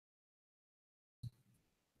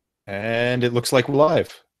And it looks like we're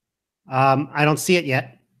live. I don't see it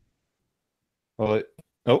yet. Well,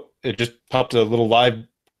 it just popped a little live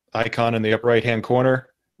icon in the upper right-hand corner,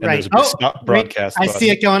 and there's Right. a big Oh, stop wait. broadcast I see button.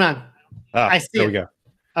 it going on. I see There we it. go.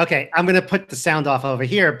 Okay. I'm going to put the sound off over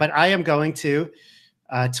here, but I am going to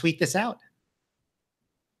tweet this out.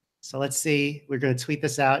 So let's see. We're going to tweet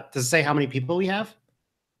this out. Does it say how many people we have?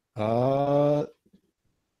 That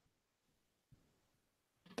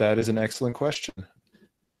is an excellent question.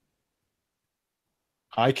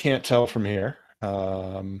 I can't tell from here.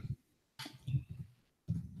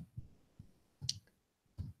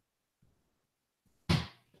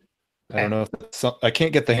 I don't know if I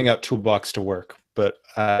can't get the Hangout toolbox to work, but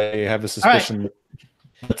I have a suspicion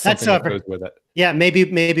that's something that goes with it. Yeah,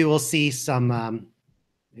 maybe we'll see some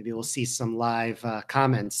live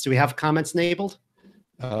comments. Do we have comments enabled?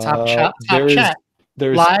 Top chat.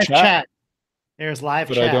 There's live chat. There's live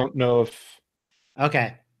but chat. I don't know if.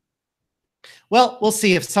 Okay. Well, we'll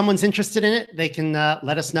see. If someone's interested in it, they can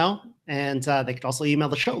let us know. And they can also email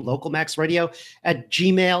the show,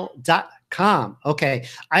 localmaxradio@gmail.com. Okay.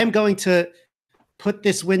 I'm going to put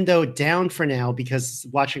this window down for now because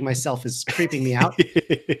watching myself is creeping me out.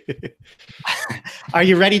 Are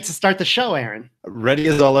you ready to start the show, Aaron? Ready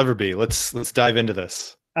as I'll ever be. Let's dive into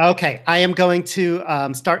this. Okay. I am going to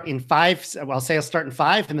start in 5. Well, I'll start in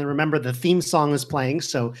 5. And then remember, the theme song is playing.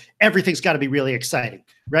 So everything's got to be really exciting.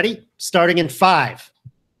 Ready? Starting in 5.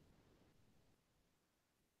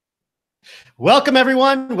 Welcome,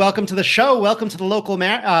 everyone. Welcome to the show. Welcome to the Local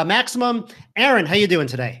Maximum. Aaron, how you doing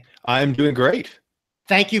today? I'm doing great.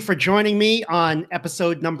 Thank you for joining me on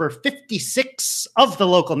episode number 56 of the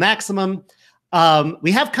Local Maximum.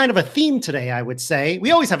 We have kind of a theme today, I would say.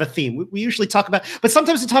 We always have a theme. We usually talk about, but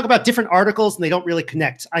sometimes we talk about different articles and they don't really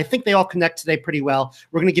connect. I think they all connect today pretty well.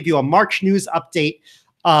 We're going to give you a March news update.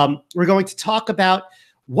 We're going to talk about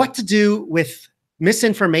what to do with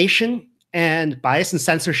misinformation and bias and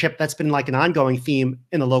censorship. That's been like an ongoing theme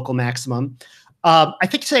in the Local Maximum. I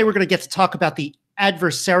think today we're going to get to talk about the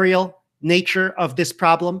adversarial nature of this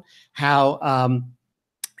problem, how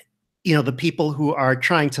the people who are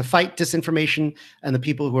trying to fight disinformation and the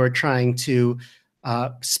people who are trying to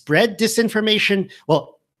spread disinformation.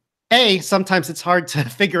 Well, A, sometimes it's hard to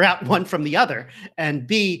figure out one from the other, and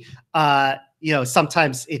B,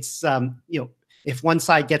 sometimes it's if one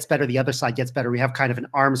side gets better, the other side gets better. We have kind of an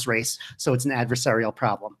arms race, so it's an adversarial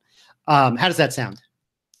problem. How does that sound?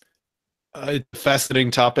 It's a fascinating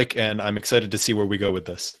topic, and I'm excited to see where we go with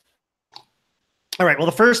this. All right. Well,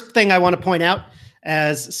 the first thing I want to point out,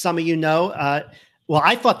 as some of you know,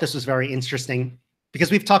 I thought this was very interesting because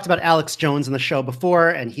we've talked about Alex Jones on the show before,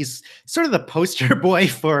 and he's sort of the poster boy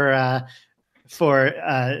for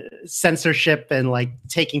censorship and like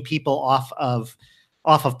taking people off of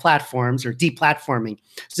platforms or deplatforming.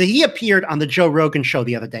 So he appeared on the Joe Rogan show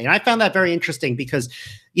the other day, and I found that very interesting because,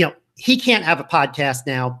 he can't have a podcast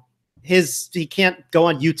now. He can't go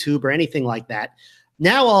on YouTube or anything like that.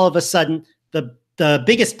 Now, all of a sudden, the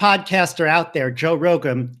biggest podcaster out there, Joe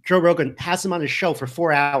Rogan has him on his show for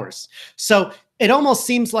 4 hours. So it almost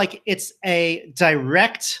seems like it's a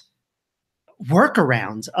direct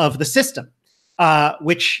workaround of the system,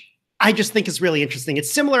 which I just think is really interesting.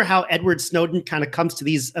 It's similar how Edward Snowden kind of comes to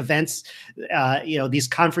these events, these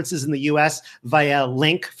conferences in the US via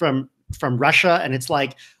link from Russia. And it's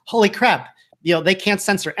like, holy crap, they can't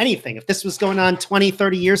censor anything. If this was going on 20,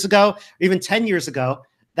 30 years ago, or even 10 years ago,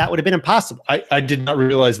 that would have been impossible. I did not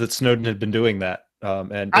realize that Snowden had been doing that.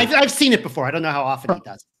 And I've seen it before. I don't know how often he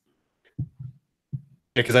does.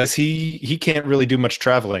 Because he can't really do much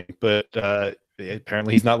traveling, but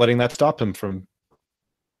apparently he's not letting that stop him from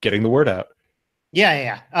getting the word out.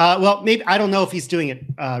 Yeah. Well, maybe I don't know if he's doing it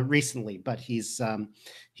recently, but he's.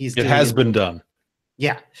 It has been done.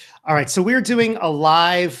 Yeah. All right. So we're doing a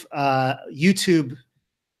live YouTube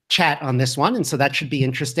chat on this one, and so that should be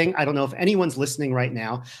interesting. I don't know if anyone's listening right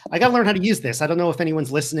now. I got to learn how to use this. I don't know if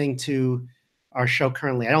anyone's listening to our show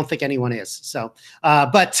currently. I don't think anyone is. So,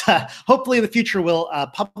 but hopefully in the future we'll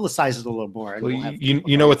publicize it a little more. And well,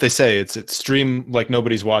 you know what they say? It's stream like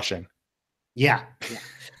nobody's watching. Yeah.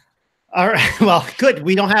 All right. Well, good.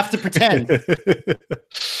 We don't have to pretend.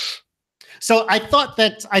 So I thought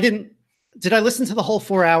that did I listen to the whole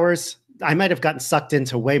 4 hours? I might have gotten sucked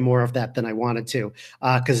into way more of that than I wanted to,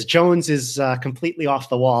 because Jones is completely off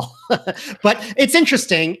the wall. But it's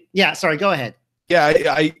interesting. Yeah, sorry, go ahead.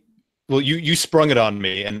 Yeah, well, you sprung it on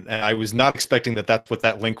me, and I was not expecting that's what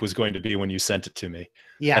that link was going to be when you sent it to me.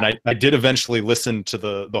 Yeah, and I did eventually listen to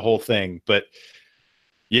the whole thing, but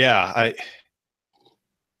yeah,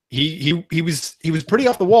 he was pretty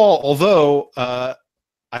off the wall. Although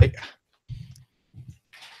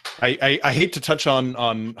I hate to touch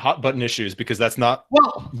on hot button issues because they're not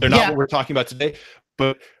what we're talking about today.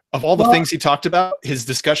 But of all the things he talked about, his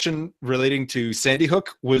discussion relating to Sandy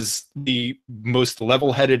Hook was the most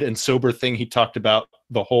level-headed and sober thing he talked about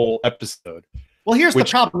the whole episode. Well, here's the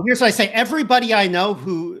problem. Here's what I say. Everybody I know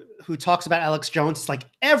who talks about Alex Jones, it's like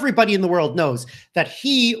everybody in the world knows that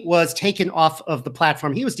he was taken off of the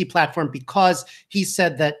platform. He was deplatformed because he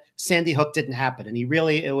said that Sandy Hook didn't happen. And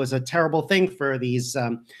it was a terrible thing for these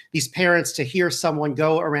parents to hear someone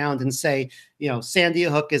go around and say, Sandy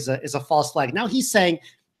Hook is a false flag. Now he's saying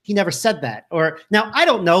he never said that. Or now I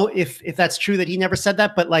don't know if that's true that he never said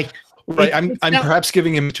that, but like, right. I'm perhaps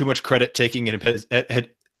giving him too much credit, taking him at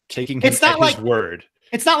his word.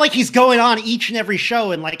 It's not like he's going on each and every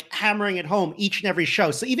show and like hammering it home each and every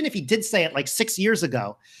show. So even if he did say it like 6 years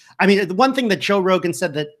ago, I mean, the one thing that Joe Rogan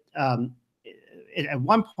said that at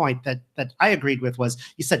one point that I agreed with was,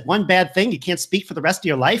 he said, one bad thing, you can't speak for the rest of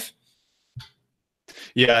your life.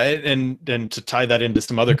 Yeah, and to tie that into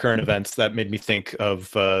some other current events, that made me think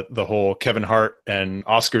of the whole Kevin Hart and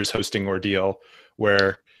Oscars hosting ordeal,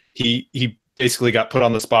 where he basically got put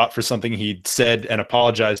on the spot for something he'd said and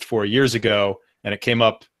apologized for years ago, and it came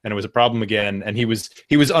up and it was a problem again, and he was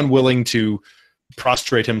unwilling to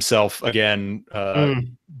prostrate himself again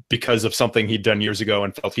because of something he'd done years ago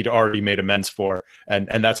and felt he'd already made amends for,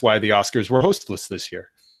 and that's why the Oscars were hostless this year.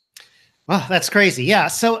 Well, that's crazy. Yeah,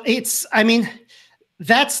 so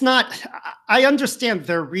that's not, I understand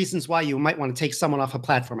there are reasons why you might want to take someone off a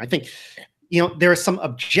platform. I think, there are some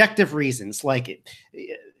objective reasons, like,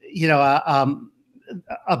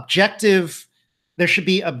 objective, there should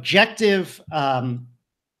be objective,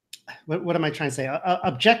 what am I trying to say?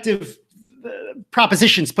 Objective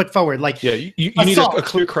propositions put forward. Like, yeah, you need a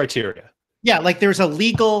clear criteria. Yeah, like there's a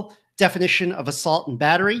legal definition of assault and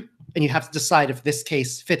battery, and you have to decide if this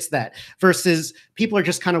case fits that, versus people are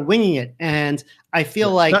just kind of winging it. And I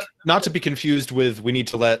feel like not to be confused with, we need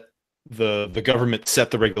to let the government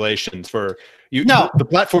set the regulations for you. No, the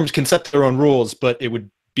platforms can set their own rules, but it would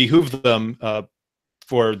behoove them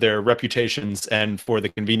for their reputations and for the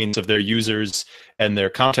convenience of their users and their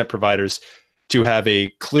content providers to have a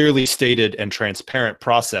clearly stated and transparent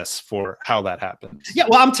process for how that happens. Yeah,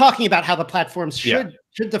 well, I'm talking about how the platforms should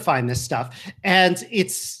define this stuff, and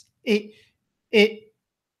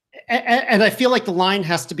and I feel like the line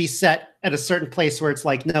has to be set at a certain place where it's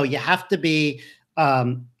like, no, you have to be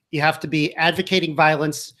advocating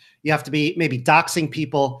violence, you have to be maybe doxing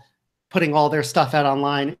people, putting all their stuff out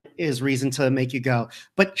online is reason to make you go.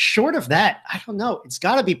 But short of that, I don't know. It's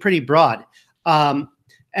got to be pretty broad. And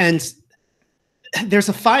there's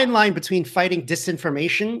a fine line between fighting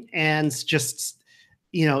disinformation and just,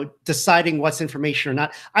 deciding what's information or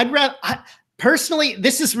not. Personally,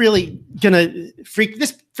 this is really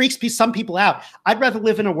freaks some people out. I'd rather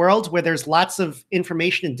live in a world where there's lots of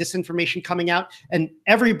information and disinformation coming out, and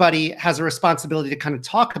everybody has a responsibility to kind of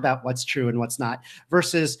talk about what's true and what's not,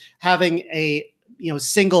 versus having a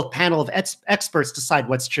single panel of experts decide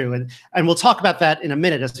what's true. And we'll talk about that in a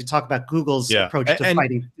minute as we talk about Google's approach to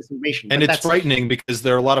fighting disinformation. And it's frightening because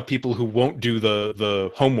there are a lot of people who won't do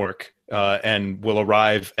the homework and will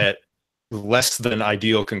arrive at less than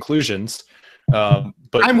ideal conclusions. But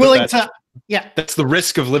I'm willing to, that's the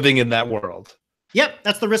risk of living in that world. Yep,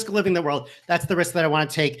 that's the risk of living in the world. That's the risk that I want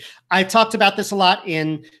to take. I've talked about this a lot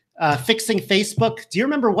in Fixing Facebook. Do you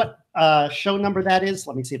remember what show number that is?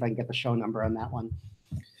 Let me see if I can get the show number on that one.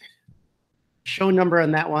 Show number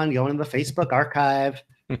on that one, go into the Facebook archive,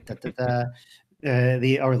 the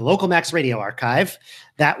Local Max Radio archive.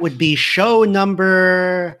 That would be show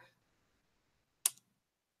number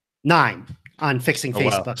 9 on Fixing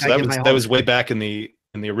Facebook. Wow. So that was way back in the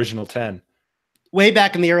original 10. Way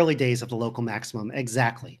back in the early days of the Local Maximum.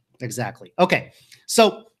 Exactly. Okay.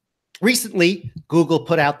 So recently, Google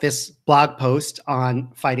put out this blog post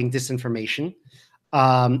on fighting disinformation.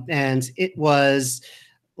 And it was,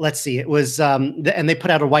 and they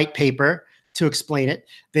put out a white paper to explain it.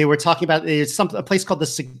 They were talking about a place called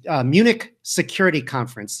the Munich Security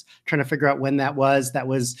Conference, trying to figure out when that was. That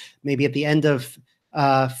was maybe at the end of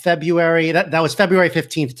February. That was February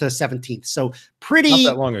 15th to 17th. So not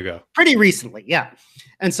that long ago. Pretty recently, yeah.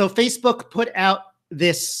 And so Facebook put out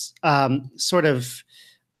this sort of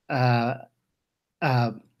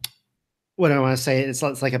what do I want to say? It's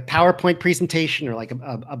like a PowerPoint presentation or like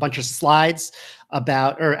a bunch of slides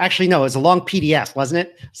about, or actually, no, it was a long PDF, wasn't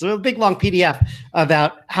it? So a big, long PDF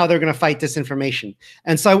about how they're going to fight disinformation.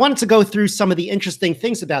 And so I wanted to go through some of the interesting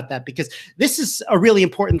things about that, because this is a really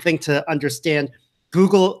important thing to understand.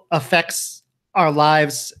 Google affects our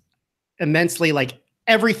lives immensely. Like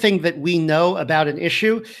everything that we know about an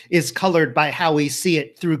issue is colored by how we see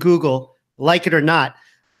it through Google, like it or not.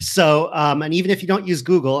 So, and even if you don't use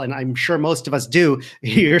Google, and I'm sure most of us do,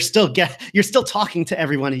 you're still talking to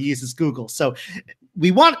everyone who uses Google. So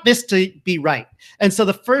we want this to be right. And so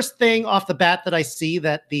the first thing off the bat that I see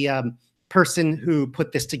that the person who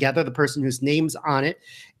put this together, the person whose name's on it,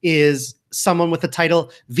 is someone with the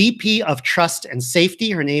title VP of Trust and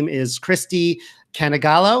Safety. Her name is Christy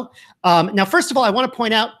Canigallo. Now, first of all, I want to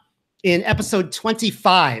point out in episode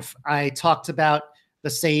 25, I talked about the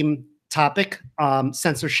same topic,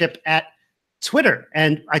 censorship at Twitter.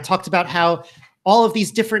 And I talked about how all of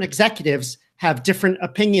these different executives have different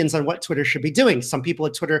opinions on what Twitter should be doing. Some people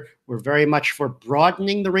at Twitter were very much for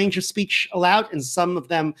broadening the range of speech allowed, and some of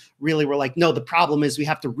them really were like, no, the problem is we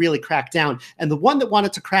have to really crack down. And the one that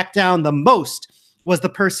wanted to crack down the most was the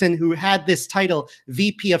person who had this title,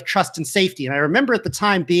 VP of Trust and Safety. And I remember at the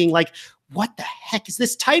time being like, what the heck is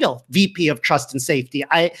this title, VP of Trust and Safety?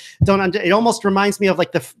 I don't, it almost reminds me of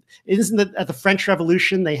like isn't it at the French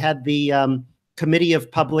Revolution, they had the Committee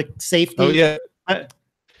of Public Safety? Oh, yeah.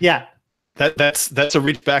 Yeah. That's a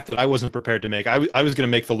reach back that I wasn't prepared to make. I was going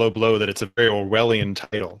to make the low blow that it's a very Orwellian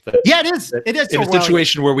title. Yeah, it is. It is in a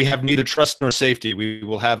situation where we have neither trust nor safety, we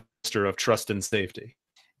will have Minister of Trust and Safety.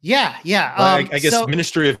 Yeah, yeah. I guess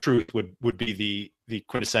Ministry of Truth would be the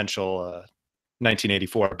quintessential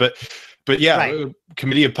 1984. But yeah, right.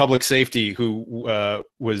 Committee of Public Safety, who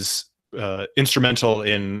was instrumental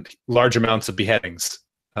in large amounts of beheadings,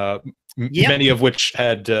 many of which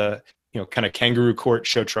had kind of kangaroo court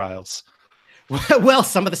show trials. Well,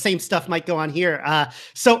 some of the same stuff might go on here.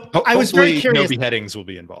 So I was very curious. No beheadings will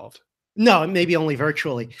be involved. No, maybe only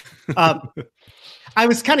virtually. I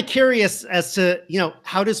was kind of curious as to,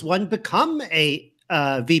 how does one become a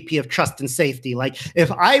VP of Trust and Safety? Like, if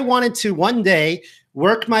I wanted to one day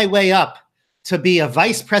work my way up to be a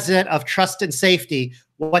vice president of Trust and Safety,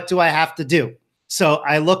 what do I have to do? So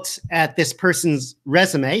I looked at this person's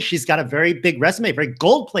resume. She's got a very big resume, very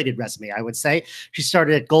gold-plated resume, I would say. She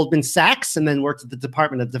started at Goldman Sachs and then worked at the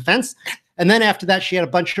Department of Defense. And then after that, she had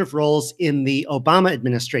a bunch of roles in the Obama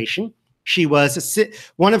administration. She was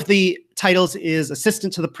one of the titles is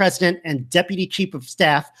Assistant to the President and Deputy Chief of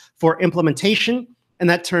Staff for Implementation. And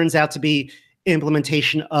that turns out to be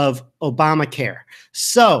implementation of Obamacare.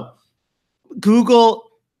 So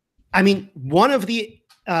Google, one of the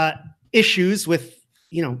issues with,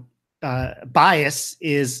 bias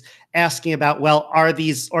is asking about, well, are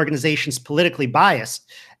these organizations politically biased?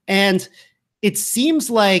 And it seems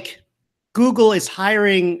like Google is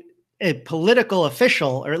hiring a political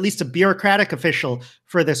official, or at least a bureaucratic official,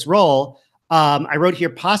 for this role. I wrote here,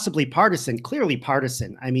 possibly partisan, clearly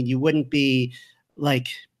partisan. You wouldn't be like,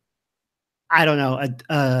 I don't know,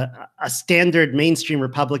 a standard mainstream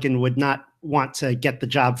Republican would not want to get the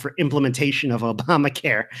job for implementation of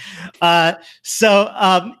Obamacare. I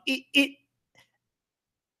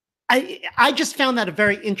just found that a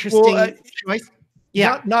very interesting choice.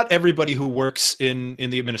 Yeah, not everybody who works in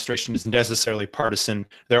the administration is necessarily partisan.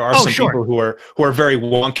 There are some people who are very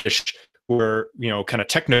wonkish, who are kind of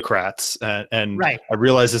technocrats, and right. I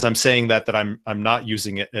realize as I'm saying that I'm not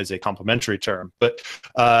using it as a complimentary term, but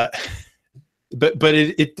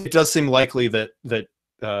it does seem likely that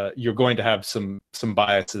you're going to have some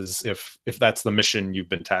biases if that's the mission you've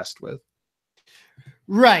been tasked with.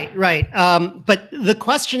 Right. But the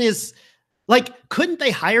question is, like, couldn't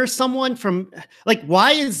they hire someone from, like,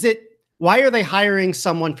 why are they hiring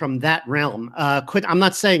someone from that realm? I'm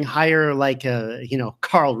not saying hire like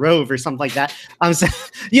Karl Rove or something like that. I'm saying,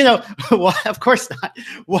 of course not.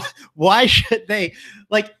 Why should they,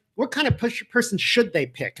 like, what kind of person should they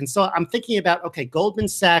pick? And so I'm thinking about, okay, Goldman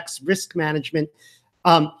Sachs, risk management.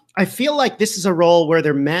 I feel like this is a role where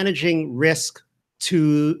they're managing risk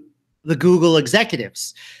to the Google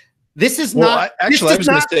executives. This is not. Actually, I was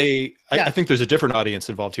going to say, I think there's a different audience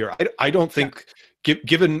involved here. I don't think,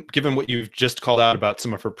 given what you've just called out about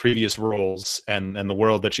some of her previous roles and the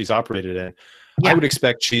world that she's operated in, I would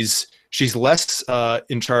expect she's less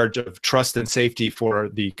in charge of trust and safety for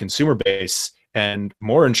the consumer base and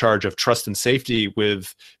more in charge of trust and safety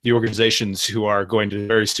with the organizations who are going to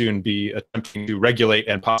very soon be attempting to regulate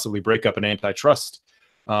and possibly break up an antitrust.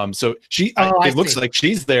 So it looks like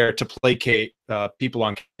she's there to placate people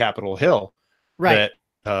on Capitol Hill, right?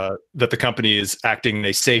 That the company is acting in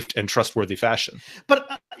a safe and trustworthy fashion. But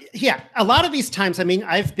a lot of these times,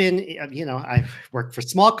 I've been, I've worked for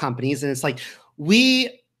small companies, and it's like,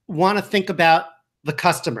 we want to think about the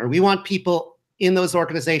customer. We want people in those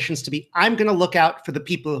organizations to be, I'm going to look out for the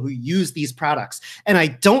people who use these products. And I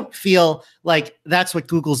don't feel like that's what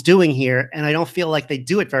Google's doing here. And I don't feel like they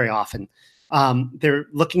do it very often. They're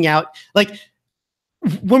looking out, like,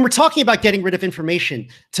 when we're talking about getting rid of information,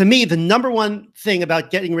 to me, the number one thing about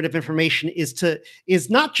getting rid of information is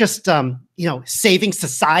not just saving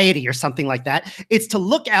society or something like that. It's to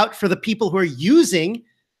look out for the people who are using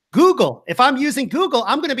Google. If I'm using Google,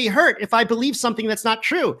 I'm going to be hurt if I believe something that's not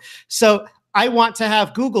true. So I want to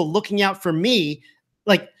have Google looking out for me.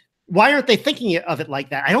 Like, why aren't they thinking of it like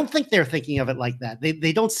that? I don't think they're thinking of it like that.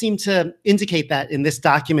 They don't seem to indicate that in this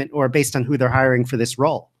document or based on who they're hiring for this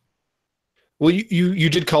role. Well, you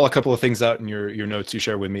did call a couple of things out in your notes you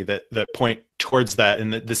shared with me that point towards that,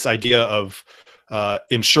 and this idea of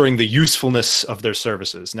ensuring the usefulness of their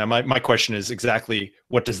services. Now, my question is exactly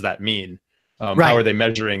what does that mean? Right. How are they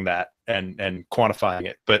measuring that and quantifying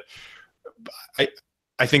it? But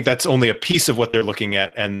I think that's only a piece of what they're looking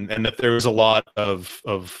at, and that there is a lot of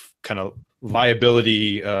kind of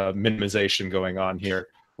liability minimization going on here,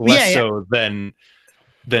 less so than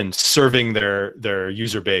serving their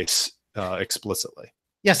user base explicitly.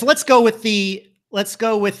 Yeah, so let's go with the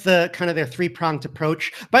kind of their three-pronged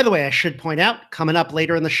approach. By the way, I should point out, coming up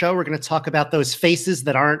later in the show, we're going to talk about those faces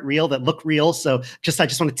that aren't real, that look real. So I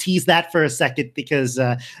just want to tease that for a second because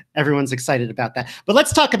everyone's excited about that. But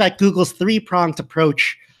let's talk about Google's three-pronged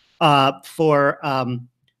approach for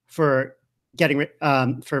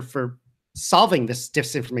solving this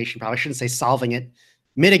disinformation problem. I shouldn't say solving it,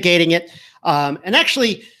 mitigating it, and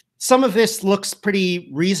actually. Some of this looks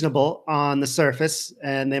pretty reasonable on the surface,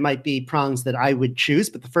 and they might be prongs that I would choose.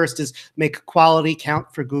 But the first is make quality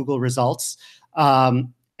count for Google results.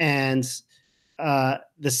 And the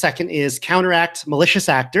second is counteract malicious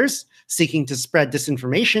actors seeking to spread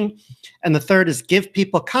disinformation. And the third is give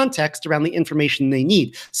people context around the information they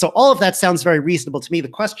need. So all of that sounds very reasonable to me. The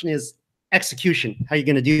question is execution. How are you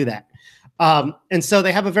going to do that? And so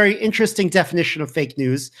they have a very interesting definition of fake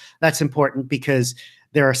news. That's important because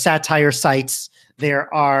there are satire sites.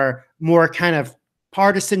 There are more kind of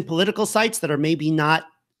partisan political sites that are maybe not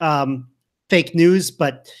fake news,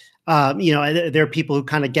 but there are people who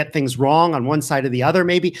kind of get things wrong on one side or the other,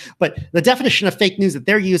 maybe. But the definition of fake news that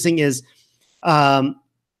they're using is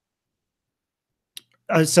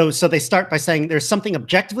so they start by saying there's something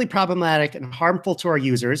objectively problematic and harmful to our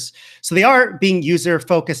users. So they are being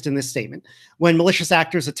user-focused in this statement. When malicious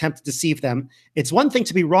actors attempt to deceive them, it's one thing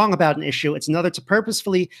to be wrong about an issue. It's another to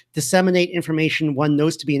purposefully disseminate information one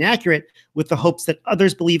knows to be inaccurate with the hopes that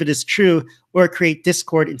others believe it is true or create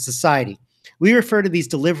discord in society. We refer to these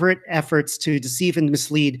deliberate efforts to deceive and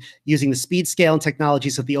mislead using the speed, scale, and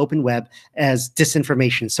technologies of the open web as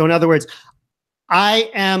disinformation. So in other words,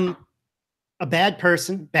 I am a bad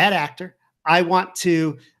person, bad actor. I want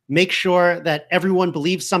to make sure that everyone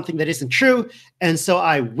believes something that isn't true. And so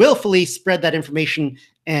I willfully spread that information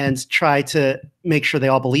and try to make sure they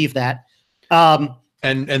all believe that. And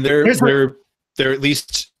they're at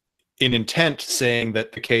least in intent saying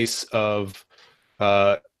that the case of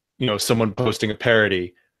someone posting a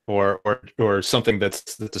parody or something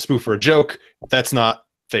that's a spoof or a joke, that's not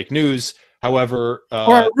fake news. However,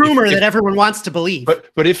 or a rumor that everyone wants to believe.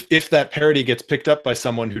 But if that parody gets picked up by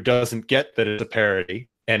someone who doesn't get that it's a parody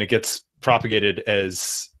and it gets propagated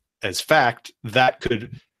as fact, that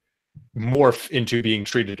could morph into being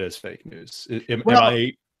treated as fake news. Am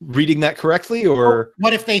I reading that correctly, or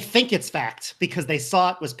what if they think it's fact because they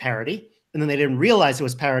saw it was parody and then they didn't realize it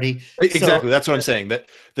was parody? Exactly, that's what I'm saying.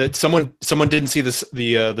 That someone didn't see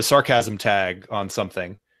the sarcasm tag on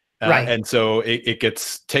something. Right. And so it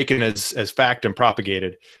gets taken as fact and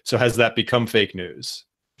propagated. So has that become fake news?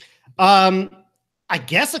 I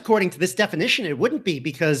guess according to this definition, it wouldn't be,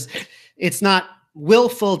 because it's not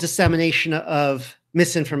willful dissemination of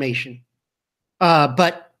misinformation.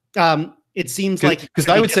 But it seems like, because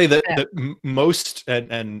I would say that most,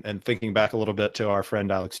 and thinking back a little bit to our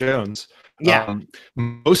friend Alex Jones,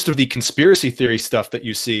 most of the conspiracy theory stuff that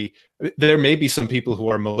you see, there may be some people who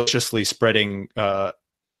are maliciously spreading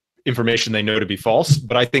information they know to be false,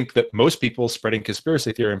 but I think that most people spreading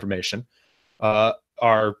conspiracy theory information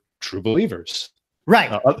are true believers.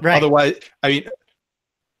 Right. Right. Otherwise, I mean,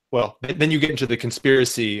 well, then you get into the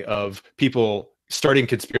conspiracy of people starting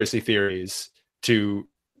conspiracy theories to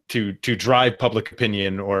drive public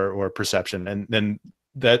opinion or perception, and then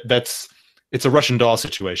it's a Russian doll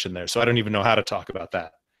situation there. So I don't even know how to talk about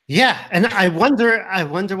that. Yeah, and I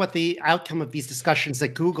wonder what the outcome of these discussions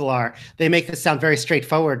at Google are. They make this sound very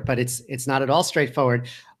straightforward, but it's not at all straightforward.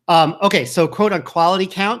 Okay, so quote on quality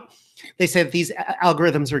count, they say that these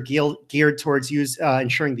algorithms are geared towards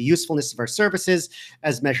ensuring the usefulness of our services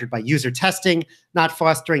as measured by user testing, not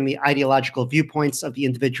fostering the ideological viewpoints of the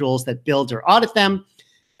individuals that build or audit them.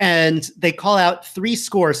 And they call out 3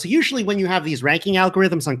 scores. So usually when you have these ranking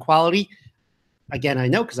algorithms on quality, again, I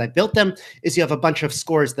know because I built them, is you have a bunch of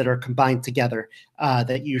scores that are combined together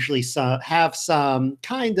that usually have some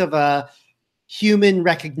kind of a human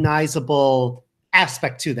recognizable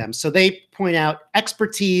aspect to them. So they point out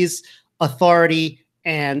expertise, authority,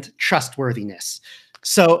 and trustworthiness.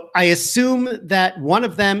 So I assume that one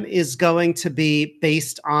of them is going to be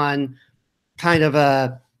based on kind of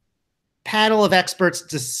a panel of experts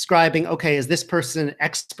describing, okay, is this person an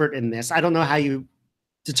expert in this? I don't know how you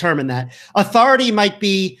determine that. Authority might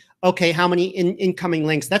be, okay, how many incoming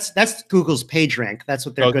links? That's Google's PageRank. That's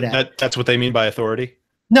what they're good at. That's what they mean by authority?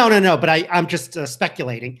 No, but I'm just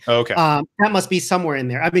speculating. Okay. That must be somewhere in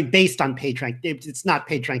there. I mean, based on PageRank. It's not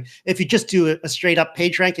PageRank. If you just do a straight up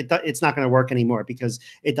PageRank, it's not going to work anymore because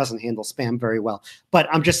it doesn't handle spam very well. But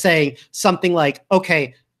I'm just saying something like,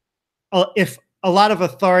 okay, if a lot of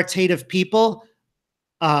authoritative people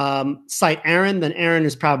cite Aaron, then Aaron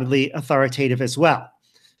is probably authoritative as well.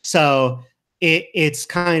 So it's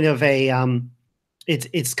kind of a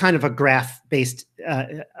it's kind of a graph based.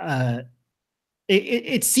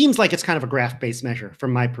 It seems like it's kind of a graph-based measure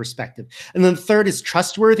from my perspective. And then third is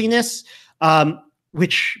trustworthiness,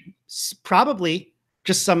 which is probably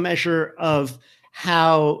just some measure of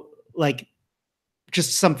how, like,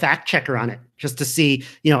 just some fact checker on it, just to see,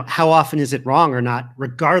 how often is it wrong or not,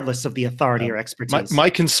 regardless of the authority or expertise. My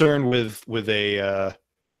concern with a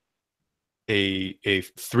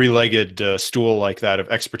three-legged stool like that of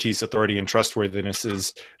expertise, authority, and trustworthiness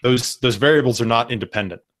is those variables are not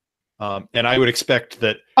independent. And I would expect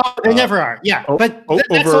that they never are. Yeah, but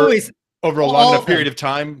that's over, always over a long enough period of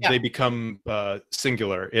time, they become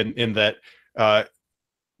singular in that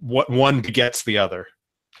what one begets the other.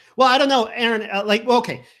 Well, I don't know, Aaron.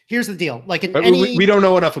 Okay, here's the deal. We don't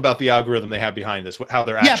know enough about the algorithm they have behind this, how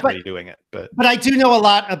they're actually doing it. But I do know a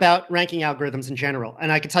lot about ranking algorithms in general,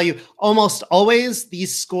 and I can tell you almost always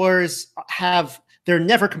these scores they're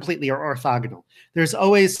never completely orthogonal. There's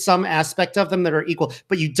always some aspect of them that are equal,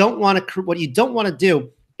 but what you don't want to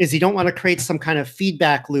do is you don't want to create some kind of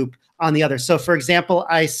feedback loop on the other. So for example,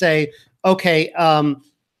 I say, okay,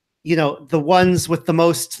 the ones with the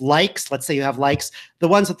most likes, let's say you have likes, the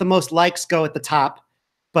ones with the most likes go at the top,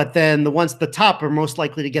 but then the ones at the top are most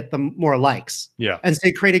likely to get the more likes. Yeah. And so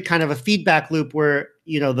you created kind of a feedback loop where,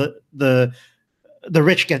 the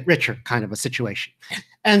rich get richer kind of a situation.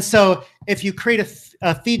 And so if you create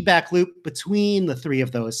a feedback loop between the three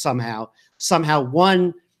of those somehow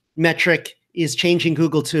one metric is changing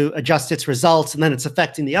Google to adjust its results and then it's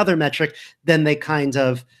affecting the other metric, then they kind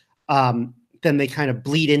of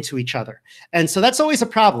bleed into each other. And so that's always a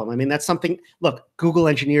problem. I mean, that's something, look, Google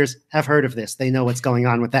engineers have heard of this. They know what's going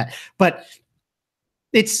on with that. But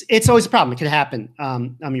it's always a problem. It could happen.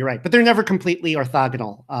 You're right. But they're never completely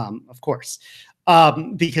orthogonal, of course.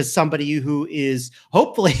 Because somebody who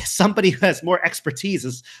has more expertise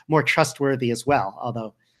is more trustworthy as well,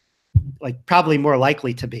 although probably more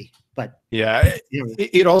likely to be. But yeah,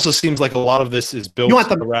 it also seems like a lot of this is built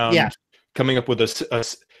around coming up with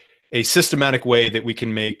a systematic way that we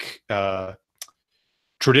can make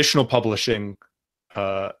traditional publishing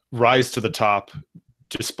rise to the top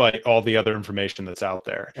despite all the other information that's out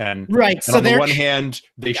there. And so on the one hand,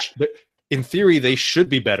 in theory, they should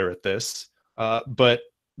be better at this. But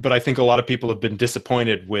I think a lot of people have been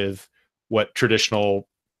disappointed with what traditional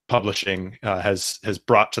publishing has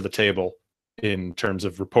brought to the table in terms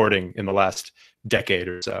of reporting in the last decade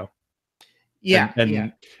or so. Yeah,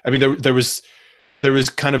 and I mean there was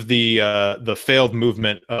kind of the failed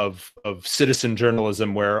movement of citizen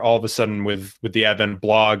journalism, where all of a sudden with the advent of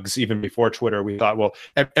blogs, even before Twitter, we thought, well,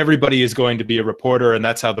 everybody is going to be a reporter, and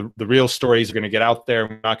that's how the real stories are going to get out there.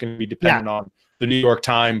 We're not going to be dependent on the New York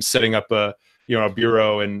Times setting up a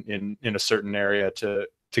bureau in a certain area to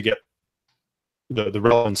get the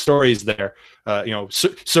relevant stories there,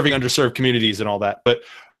 serving underserved communities and all that. But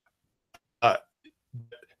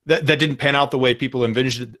that didn't pan out the way people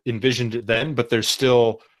envisioned it then. But there's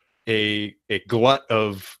still a glut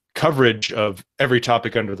of coverage of every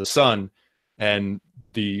topic under the sun, and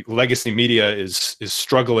the legacy media is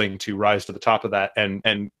struggling to rise to the top of that,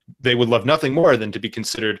 and they would love nothing more than to be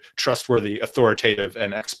considered trustworthy, authoritative,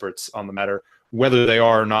 and experts on the matter. Whether they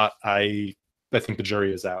are or not, I think the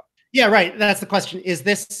jury is out. Yeah, right. That's the question. Is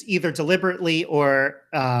this either deliberately or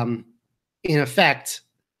in effect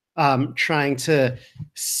trying to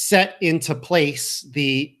set into place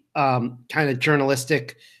the kind of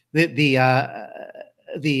journalistic the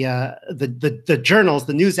journals,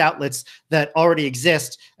 the news outlets that already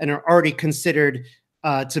exist and are already considered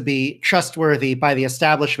to be trustworthy by the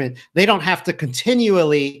establishment? They don't have to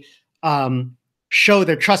continually show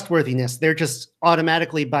their trustworthiness. They're just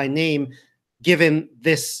automatically by name given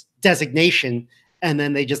this designation, and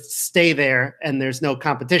then they just stay there and there's no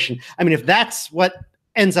competition. I mean, if that's what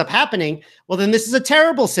ends up happening, well, then this is a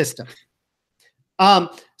terrible system.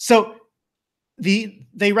 So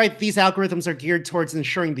they write these algorithms are geared towards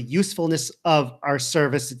ensuring the usefulness of our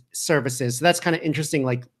services. So that's kind of interesting.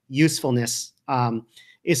 Like usefulness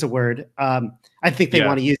is a word. I think they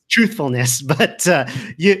want to use truthfulness, but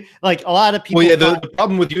you like a lot of people. Well, yeah, the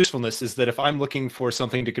problem with usefulness is that if I'm looking for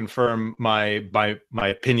something to confirm my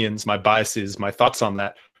opinions, my biases, my thoughts on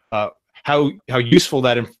that, how useful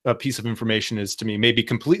that piece of information is to me may be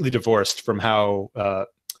completely divorced from how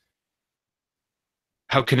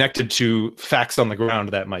connected to facts on the ground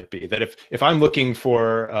that might be. That if I'm looking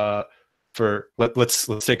for let's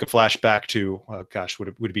take a flashback to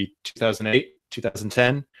would it be 2008,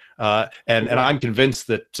 2010, and I'm convinced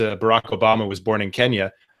that Barack Obama was born in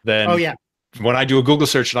Kenya, then when I do a Google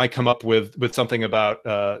search and I come up with something about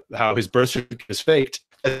how his birth certificate is faked,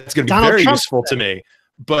 it's going to be very useful to me,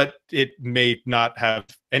 but it may not have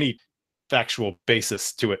any factual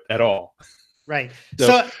basis to it at all. Right.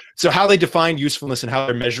 So how they define usefulness and how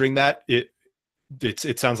they're measuring that,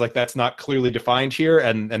 it sounds like that's not clearly defined here,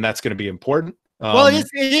 and that's going to be important. Well, it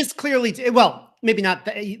is clearly, well, maybe not.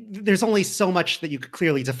 There's only so much that you could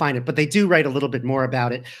clearly define it, but they do write a little bit more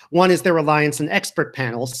about it. One is their reliance on expert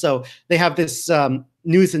panels. So they have this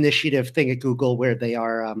news initiative thing at Google where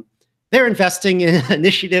they're investing in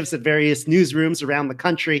initiatives at various newsrooms around the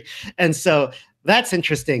country. And so that's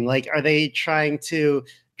interesting. Like, are they trying to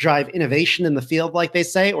drive innovation in the field, like they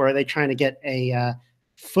say, or are they trying to get a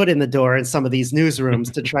foot in the door in some of these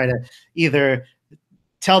newsrooms to try to either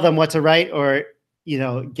tell them what to write or,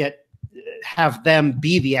 have them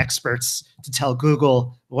be the experts to tell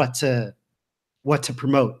Google what to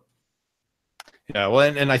promote? Yeah, well,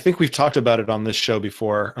 and I think we've talked about it on this show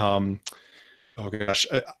before. I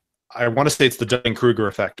want to say it's the Dunning-Kruger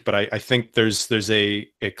effect, but I think there's a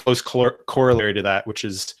close corollary to that, which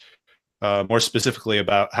is more specifically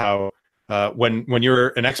about how when you're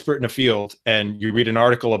an expert in a field and you read an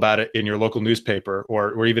article about it in your local newspaper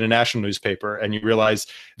or even a national newspaper, and you realize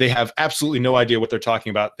they have absolutely no idea what they're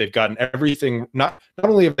talking about. They've gotten everything, not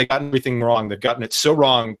only have they gotten everything wrong, they've gotten it so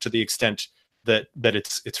wrong to the extent that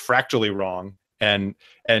it's fractally wrong. And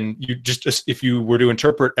you just if you were to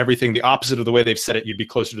interpret everything the opposite of the way they've said it, you'd be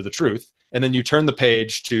closer to the truth. And then you turn the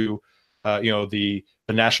page to the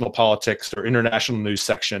national politics or international news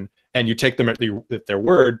section, and you take them at their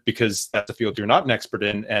word because that's a field you're not an expert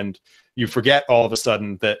in, and you forget all of a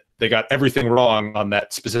sudden that they got everything wrong on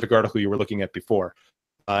that specific article you were looking at before.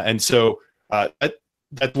 And so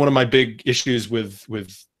that's one of my big issues with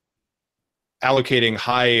allocating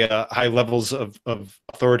high levels of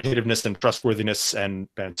authoritativeness and trustworthiness and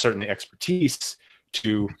certainly expertise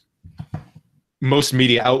to most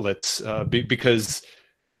media outlets, because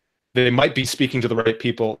they might be speaking to the right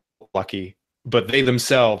people, lucky, but they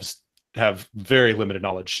themselves have very limited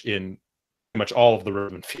knowledge in pretty much all of the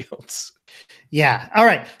relevant fields. Yeah. All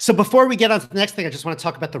right. So before we get on to the next thing, I just want to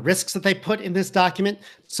talk about the risks that they put in this document.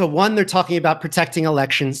 So one, they're talking about protecting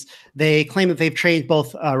elections. They claim that they've trained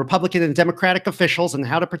both Republican and Democratic officials on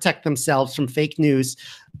how to protect themselves from fake news.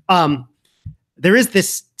 There is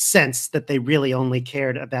this sense that they really only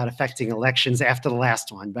cared about affecting elections after the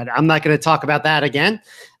last one, but I'm not going to talk about that again.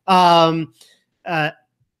 Well,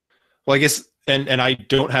 I guess, and I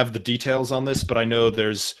don't have the details on this, but I know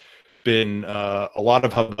there's been a lot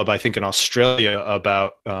of hubbub, I think, in Australia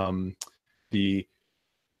about the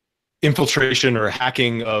infiltration or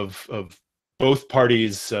hacking of both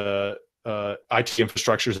parties' IT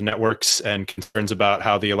infrastructures and networks, and concerns about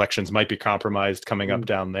how the elections might be compromised coming up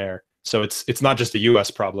down there. So it's not just a U.S.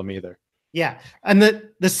 problem either. Yeah. And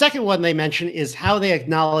the second one they mention is how they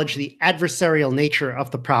acknowledge the adversarial nature of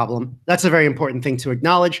the problem. That's a very important thing to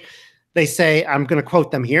acknowledge. They say, I'm going to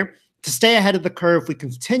quote them here, "To stay ahead of the curve, we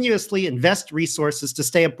continuously invest resources to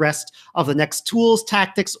stay abreast of the next tools,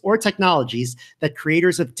 tactics, or technologies that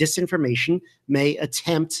creators of disinformation may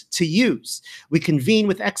attempt to use. We convene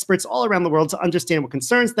with experts all around the world to understand what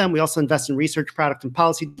concerns them. We also invest in research, product, and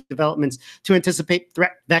policy developments to anticipate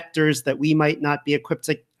threat vectors that we might not be equipped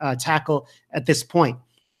to tackle at this point."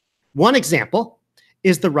 One example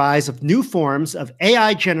is the rise of new forms of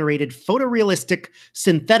AI-generated photorealistic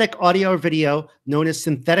synthetic audio or video known as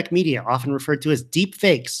synthetic media, often referred to as deep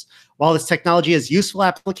fakes. While this technology has useful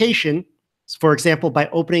application, for example, by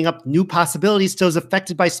opening up new possibilities to those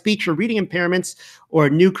affected by speech or reading impairments, or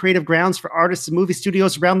new creative grounds for artists and movie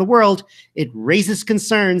studios around the world, it raises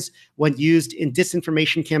concerns when used in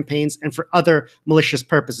disinformation campaigns and for other malicious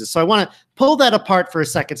purposes. So I want to pull that apart for a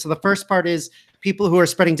second. So the first part is people who are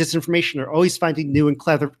spreading disinformation are always finding new and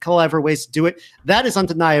clever ways to do it. That is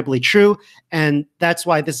undeniably true. And that's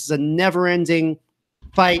why this is a never-ending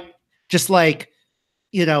fight, just like,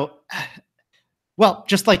 you know, well,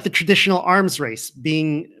 just like the traditional arms race,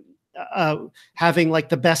 being having like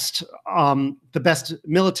the best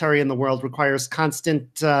military in the world requires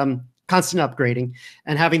constant upgrading,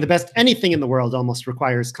 and having the best anything in the world almost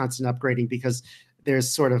requires constant upgrading, because there's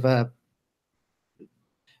sort of a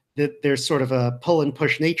pull and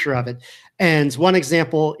push nature of it. And one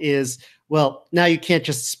example is, well, now you can't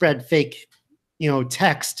just spread fake,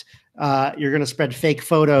 text. You're going to spread fake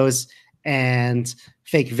photos and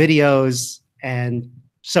fake videos and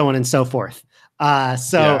so on and so forth.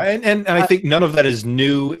 And I think none of that is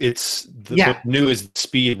new. What's new is the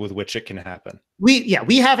speed with which it can happen. We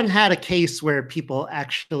haven't had a case where people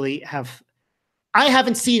actually have. I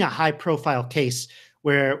haven't seen a high profile case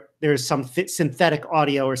where there's some synthetic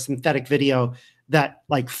audio or synthetic video that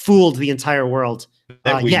like fooled the entire world.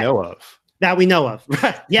 That we know of. That we know of.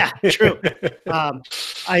 Yeah, true.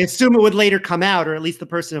 I assume it would later come out, or at least the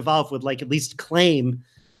person involved would like at least claim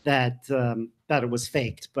that that it was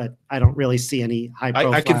faked, but I don't really see any high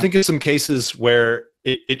profile. I can think of some cases where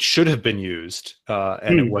it should have been used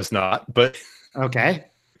and it was not, but okay.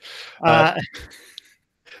 But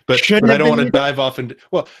I don't want to dive off into,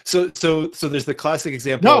 well, so there's the classic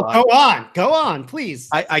example. No, go on, please.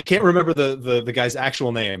 I can't remember the guy's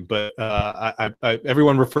actual name, but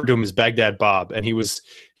everyone referred to him as Baghdad Bob, and he was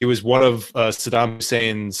one of Saddam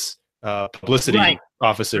Hussein's publicity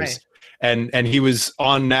officers. Right. And he was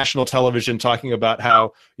on national television talking about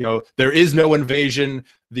how, there is no invasion.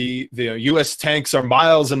 The U.S. tanks are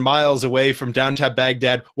miles and miles away from downtown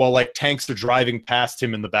Baghdad, while like tanks are driving past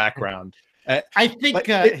him in the background. I think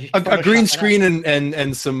a green screen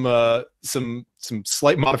and some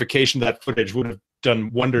slight modification of that footage would have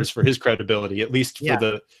done wonders for his credibility, at least for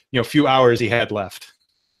the few hours he had left.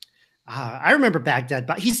 I remember Baghdad,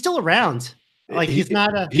 but he's still around. Like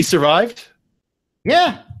he survived.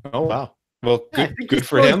 Yeah. Oh wow. Well, good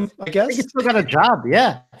for him, I guess. I think he's still got a job.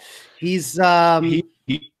 Yeah. He's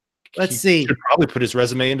let's see. Should probably put his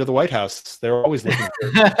resume into the White House. They're always looking for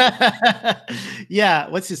him. Yeah.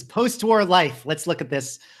 What's his post-war life? Let's look at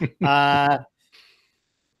this. Yeah.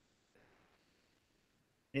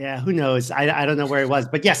 Who knows? I don't know where he was,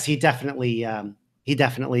 but yes, he definitely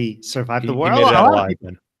survived the war. He made it out alive,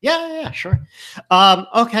 then. Yeah, sure.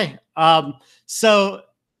 Okay. So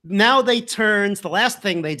now the last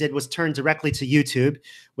thing they did was turn directly to YouTube,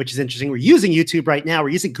 which is interesting. We're using YouTube right now. We're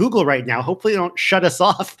using Google right now. Hopefully they don't shut us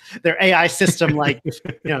off their AI system. Like, it's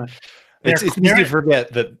easy to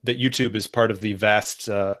forget that YouTube is part of the vast,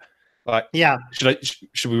 should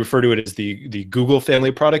we refer to it as the Google family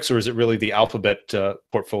of products, or is it really the Alphabet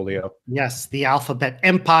portfolio? Yes. The Alphabet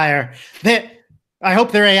empire. I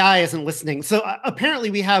hope their AI isn't listening. So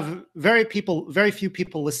apparently we have very few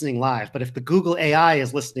people listening live. But if the Google AI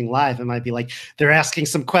is listening live, it might be like, they're asking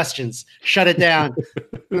some questions. Shut it down.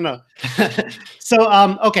 No. So,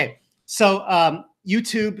 okay. So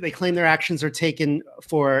YouTube, they claim their actions are taken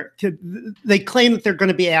they claim that they're going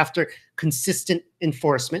to be after consistent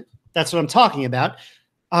enforcement. That's what I'm talking about.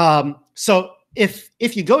 So if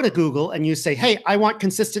you go to Google and you say, hey, I want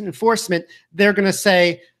consistent enforcement, they're not going to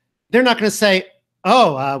say,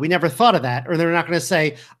 oh, we never thought of that. Or they're not going to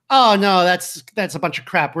say, oh, no, that's a bunch of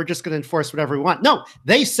crap. We're just going to enforce whatever we want. No,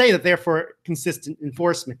 they say that they're for consistent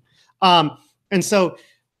enforcement. And so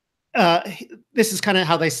this is kind of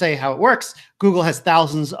how they say how it works. Google has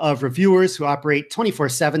thousands of reviewers who operate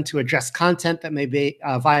 24/7 to address content that may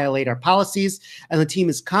violate our policies. And the team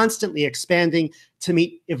is constantly expanding to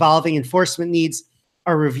meet evolving enforcement needs.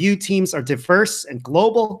 Our review teams are diverse and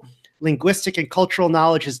global. Linguistic and cultural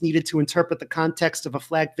knowledge is needed to interpret the context of a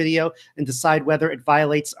flagged video and decide whether it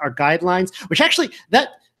violates our guidelines, which actually, that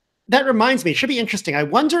reminds me, it should be interesting. I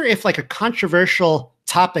wonder if like a controversial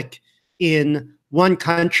topic in one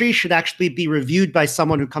country should actually be reviewed by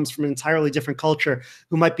someone who comes from an entirely different culture,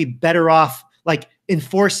 who might be better off like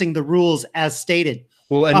enforcing the rules as stated.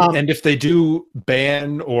 Well, and if they do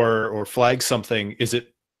ban or flag something, is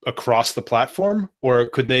it across the platform, or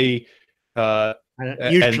could they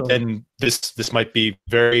and this might be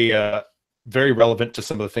very very relevant to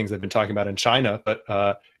some of the things they've been talking about in China, but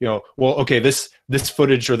okay, this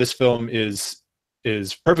footage or this film is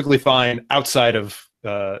perfectly fine outside of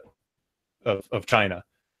China,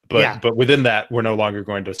 but within that, we're no longer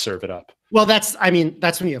going to serve it up. Well, that's when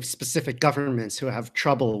you have specific governments who have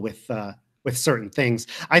trouble with certain things.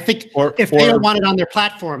 I think if they don't want it on their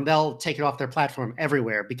platform, they'll take it off their platform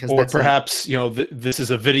everywhere, because perhaps this is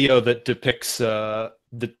a video that depicts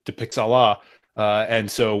Allah, and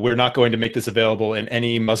so we're not going to make this available in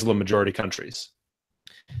any Muslim majority countries.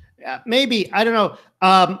 Maybe, I don't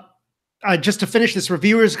know. Just to finish this,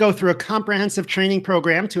 reviewers go through a comprehensive training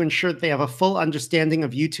program to ensure that they have a full understanding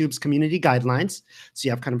of YouTube's community guidelines. So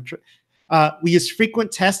you have kind of, we use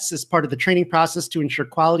frequent tests as part of the training process to ensure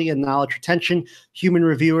quality and knowledge retention. Human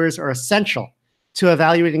reviewers are essential to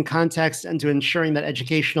evaluating context and to ensuring that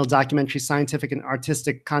educational, documentary, scientific, and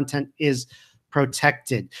artistic content is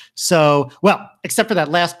protected. So, well, except for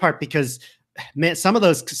that last part, because man,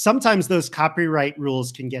 sometimes those copyright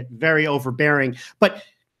rules can get very overbearing, but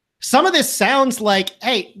some of this sounds like,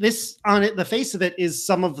 hey, this on it, the face of it is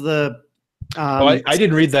some of the. Well, I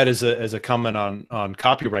didn't read that as a comment on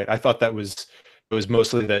copyright. I thought it was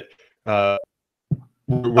mostly that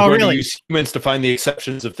we're going to use humans to find the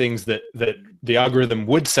exceptions of things that the algorithm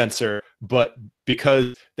would censor, but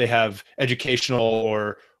because they have educational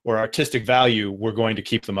or artistic value, we're going to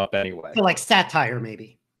keep them up anyway. So like satire,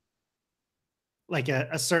 maybe. Like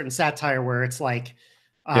a certain satire where it's like,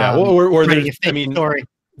 yeah, or there's, I mean, story.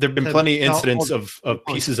 There have been plenty of incidents of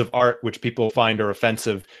pieces of art which people find are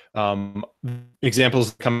offensive.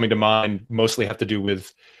 Examples coming to mind mostly have to do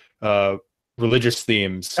with religious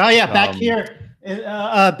themes. Oh yeah, back here,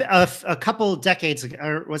 a couple decades ago,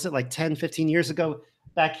 or was it like 10, 15 years ago?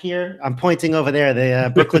 Back here, I'm pointing over there,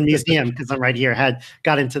 the Brooklyn Museum, because I'm right here,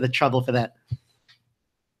 got into the trouble for that.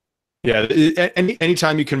 Yeah,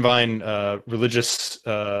 anytime you combine religious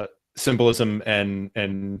symbolism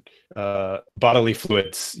and bodily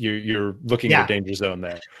fluids, you're looking at a danger zone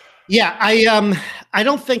there. Yeah, I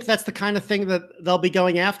don't think that's the kind of thing that they'll be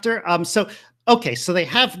going after. So they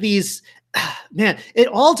have these, man, it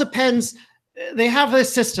all depends. They have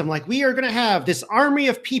this system, like we are going to have this army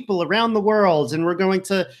of people around the world, and we're going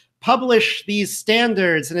to publish these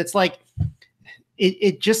standards, and it's like,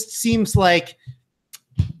 it just seems like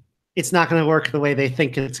it's not going to work the way they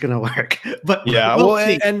think it's going to work. But yeah,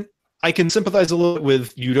 and I can sympathize a little bit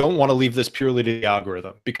with, you don't want to leave this purely to the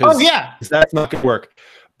algorithm, because that's not going to work.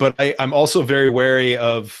 But I'm also very wary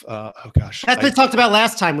of, that's what I talked about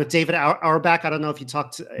last time with David Auerbach. I don't know if you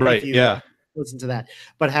talked to, right, yeah. Listen to that,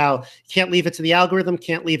 but how you can't leave it to the algorithm,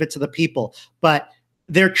 can't leave it to the people. But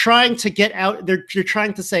they're trying to get out, they're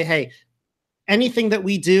trying to say, hey, anything that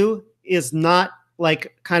we do is not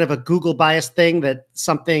like kind of a Google bias thing, that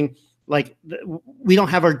something like we don't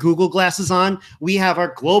have our Google glasses on, we have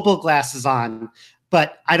our global glasses on.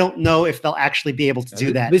 But I don't know if they'll actually be able to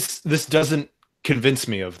do that. This doesn't convince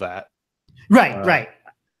me of that. Right.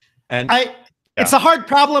 And it's a hard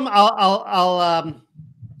problem.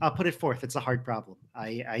 I'll put it forth. It's a hard problem.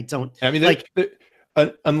 I don't. I mean, like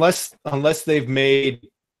unless they've made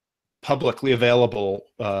publicly available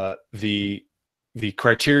the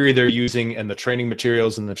criteria they're using and the training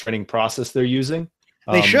materials and the training process they're using.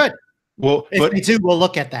 They should. Well, if they do, we'll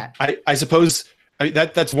look at that. I suppose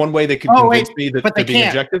that's one way they could convince me that they're being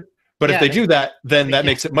objective. But if they do that, then that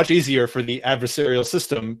makes it much easier for the adversarial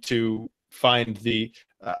system to find the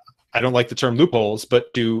I don't like the term loopholes,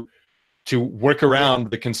 but to work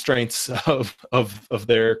around the constraints of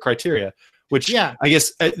their criteria, which I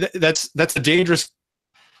guess that's a dangerous.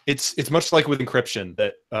 It's much like with encryption,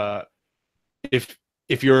 that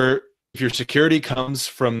if your security comes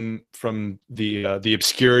from the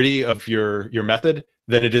obscurity of your method,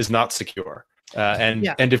 then it is not secure. And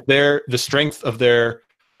if the strength of their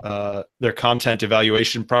content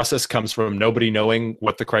evaluation process comes from nobody knowing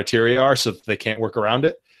what the criteria are, so that they can't work around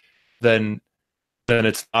it, then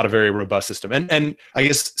it's not a very robust system. And I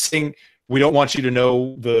guess saying we don't want you to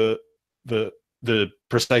know the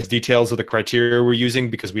precise details of the criteria we're using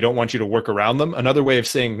because we don't want you to work around them. Another way of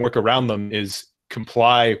saying work around them is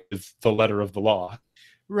comply with the letter of the law.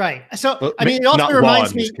 Right. So I mean, it also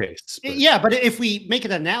reminds me. Case, but if we make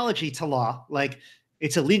an analogy to law, like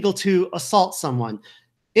it's illegal to assault someone,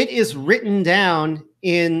 it is written down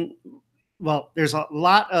in. Well, there's a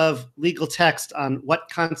lot of legal text on what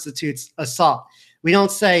constitutes assault. We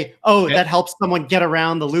don't say, that helps someone get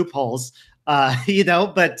around the loopholes, but there's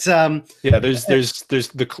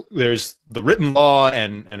the written law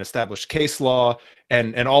and established case law,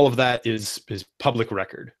 and all of that is public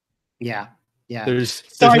record. Yeah. There's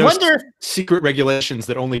I no wonder secret regulations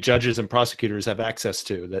that only judges and prosecutors have access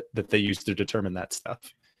to that they use to determine that stuff.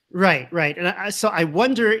 Right. And so I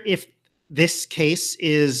wonder if this case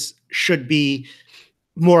should be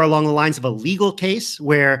more along the lines of a legal case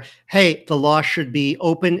where, hey, the law should be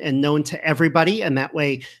open and known to everybody, and that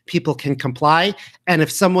way people can comply. And if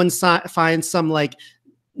someone finds some like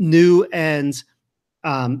new and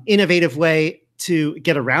innovative way to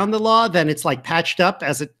get around the law, then it's like patched up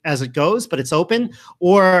as it goes, but it's open,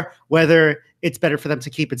 or whether it's better for them to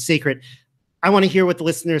keep it secret. I want to hear what the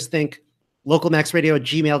listeners think.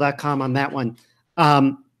 localmaxradio@gmail.com on that one.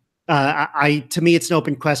 To me, it's an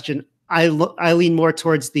open question. I lean more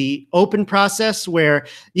towards the open process where,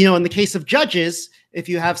 in the case of judges, if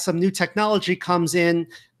you have some new technology comes in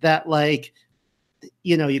that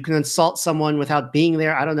you can insult someone without being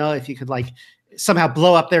there. I don't know if you could somehow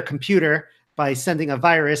blow up their computer by sending a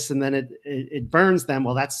virus and then it burns them.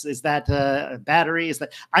 Well, is that a battery?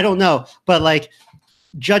 I don't know. But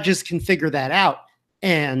judges can figure that out.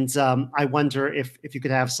 And I wonder if you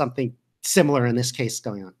could have something similar in this case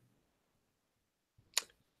going on.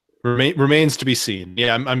 Remains to be seen.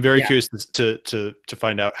 Yeah, I'm very curious to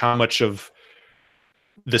find out how much of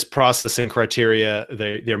this processing criteria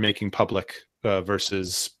they're making public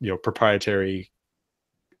versus proprietary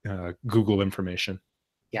Google information.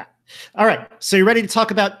 Yeah. All right. So you're ready to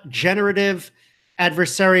talk about generative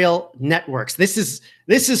adversarial networks. This is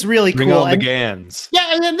really cool. Bring on the GANs.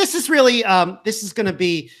 Yeah, and then this is really this is going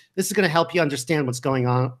to help you understand what's going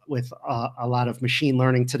on with a lot of machine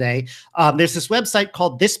learning today. There's this website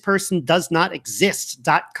called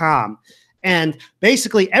thispersondoesnotexist.com. And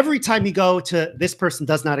basically, every time you go to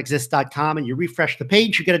thispersondoesnotexist.com and you refresh the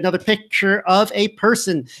page, you get another picture of a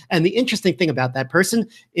person. And the interesting thing about that person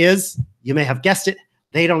is, you may have guessed it,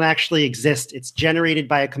 they don't actually exist. It's generated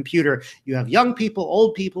by a computer. You have young people,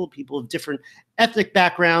 old people, people of different ethnic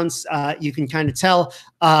backgrounds. You can kind of tell,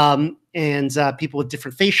 and people with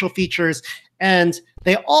different facial features. And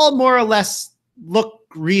they all more or less look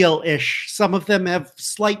real-ish. Some of them have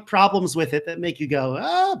slight problems with it that make you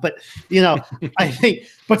go, but I think,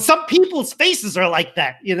 but some people's faces are like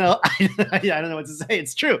that, I don't know what to say.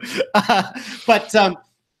 It's true. But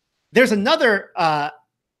there's another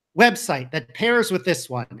website that pairs with this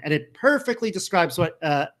one, and it perfectly describes what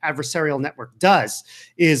adversarial network does,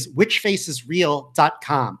 is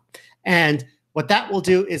whichfacesreal.com. And what that will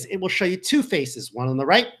do is it will show you two faces, one on the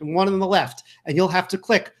right and one on the left, and you'll have to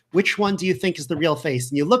click which one do you think is the real face?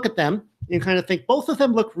 And you look at them and you kind of think both of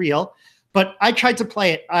them look real. But I tried to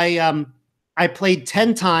play it. I played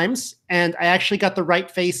 10 times and I actually got the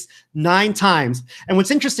right face 9 times. And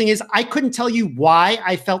what's interesting is I couldn't tell you why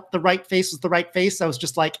I felt the right face was the right face. I was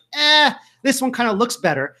just like, this one kind of looks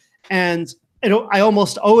better. And I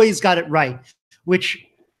almost always got it right, which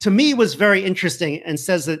to me was very interesting and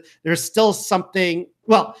says that there's still something.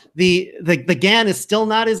 Well, the GAN is still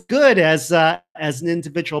not as good as an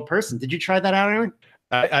individual person. Did you try that out, Aaron?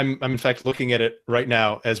 I'm in fact looking at it right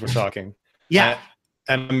now as we're talking. Yeah.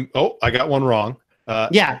 And I got one wrong.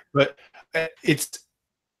 Yeah. But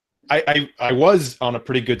I was on a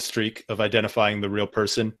pretty good streak of identifying the real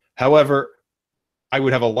person. However, I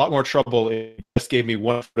would have a lot more trouble if you just gave me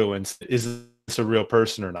one photo and said, is this a real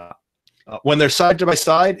person or not? When they're side by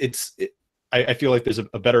side, I feel like there's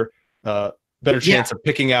a better chance of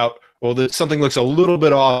picking out, something looks a little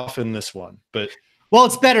bit off in this one. But well,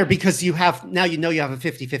 it's better because you have a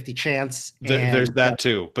 50-50 chance. There's that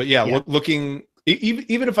too. But looking,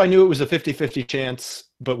 even if I knew it was a 50-50 chance,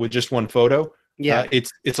 but with just one photo,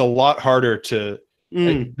 it's a lot harder to.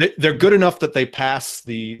 They're good enough that they pass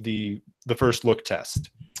the first look test.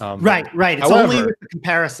 Right. It's however, only with the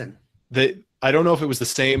comparison. I don't know if it was the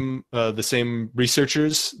same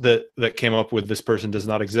researchers that came up with this person does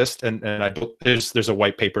not exist, and there's a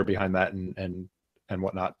white paper behind that and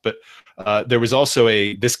whatnot. But there was also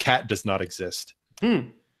this cat does not exist.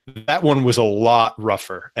 That one was a lot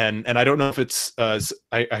rougher, and I don't know if it's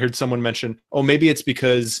I heard someone mention, maybe it's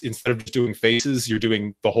because instead of just doing faces, you're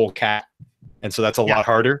doing the whole cat, and so that's a lot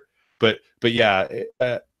harder. But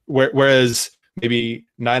whereas maybe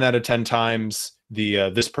 9 out of 10 times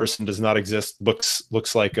this person does not exist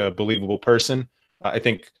looks like a believable person. I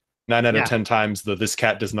think 9 out of 10 times this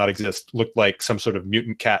cat does not exist looked like some sort of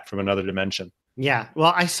mutant cat from another dimension. Yeah,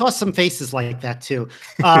 well, I saw some faces like that too.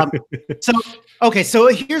 So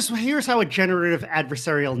here's how a generative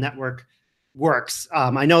adversarial network works.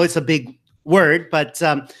 I know it's a big word, but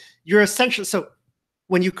you're essentially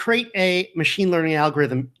when you create a machine learning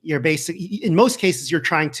algorithm, in most cases, you're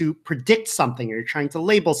trying to predict something or you're trying to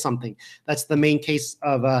label something. That's the main case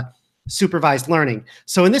of supervised learning.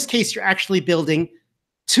 So in this case, you're actually building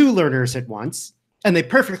 2 learners at once, and they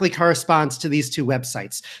perfectly correspond to these 2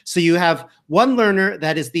 websites. So you have one learner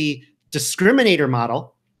that is the discriminator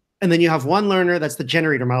model, and then you have one learner that's the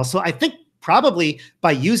generator model. So I think probably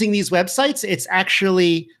by using these websites, it's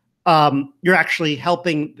actually you're actually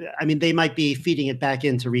helping. I mean, they might be feeding it back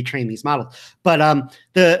in to retrain these models. But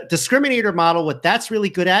the discriminator model, what that's really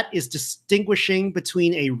good at is distinguishing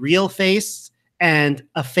between a real face and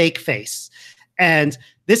a fake face. And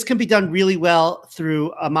this can be done really well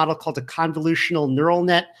through a model called a convolutional neural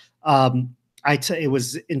net. it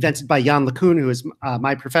was invented by Jan LeCun, who is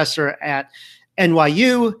my professor at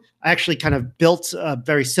NYU. I actually kind of built a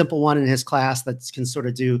very simple one in his class that can sort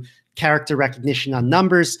of do character recognition on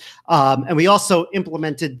numbers. And we also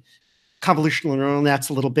implemented convolutional neural nets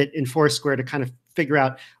a little bit in Foursquare to kind of figure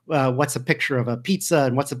out what's a picture of a pizza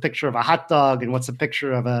and what's a picture of a hot dog and what's a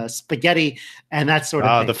picture of a spaghetti and that sort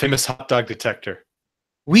of thing. The famous hot dog detector.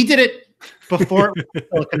 We did it before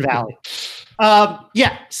Silicon Valley.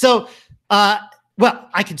 Yeah. So, well,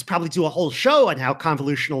 I could probably do a whole show on how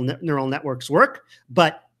convolutional neural networks work,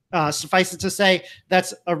 but suffice it to say,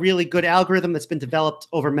 that's a really good algorithm that's been developed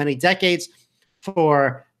over many decades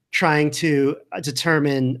for trying to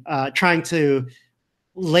determine, trying to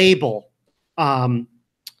label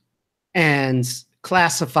and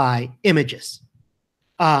classify images.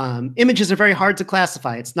 Images are very hard to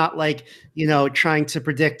classify. It's not like, trying to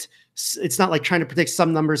predict. It's not like trying to predict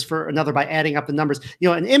some numbers for another by adding up the numbers.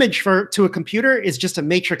 An image to a computer is just a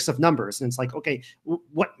matrix of numbers. And it's like, okay,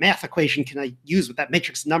 what math equation can I use with that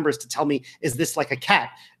matrix of numbers to tell me, is this like a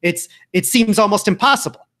cat? It seems almost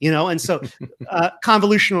impossible, And so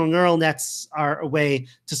convolutional neural nets are a way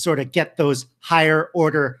to sort of get those higher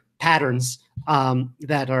order patterns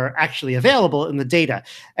that are actually available in the data.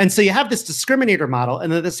 And so you have this discriminator model,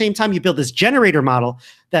 and at the same time you build this generator model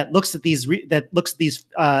that looks at these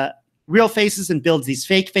real faces and builds these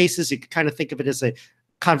fake faces. You can kind of think of it as a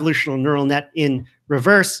convolutional neural net in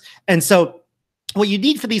reverse. And so what you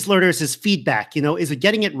need for these learners is feedback. Is it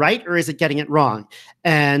getting it right or is it getting it wrong?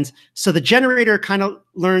 And so the generator kind of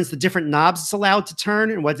learns the different knobs it's allowed to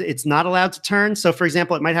turn and what it's not allowed to turn. So for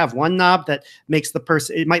example, it might have one knob that makes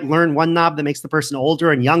it might learn one knob that makes the person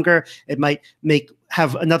older and younger. It might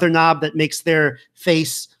have another knob that makes their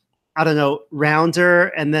face, I don't know, rounder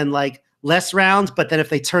and then like less round. But then if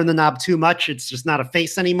they turn the knob too much, it's just not a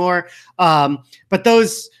face anymore. But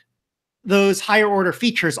those higher order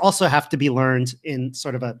features also have to be learned in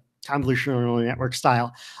sort of a convolutional neural network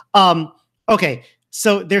style. Okay,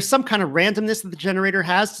 so there's some kind of randomness that the generator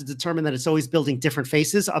has to determine that it's always building different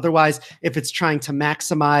faces. Otherwise, if it's trying to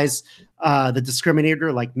maximize the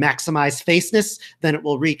discriminator, like maximize faceness, then it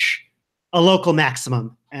will reach a local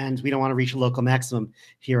maximum. And we don't want to reach a local maximum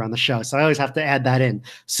here on the show. So I always have to add that in.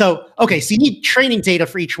 So, okay, so you need training data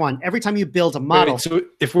for each one. Every time you build a model. Wait, so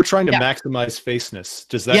if we're trying to maximize faceness,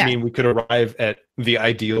 does that mean we could arrive at the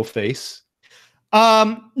ideal face?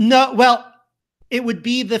 No, well, it would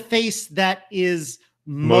be the face that is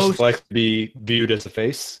most likely to be viewed as a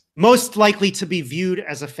face? Most likely to be viewed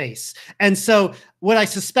as a face. And so what I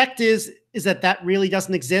suspect is that really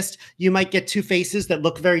doesn't exist. You might get two faces that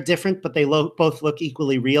look very different, but they both look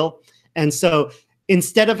equally real. And so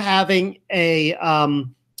instead of having a,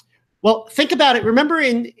 well, think about it. Remember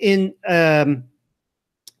in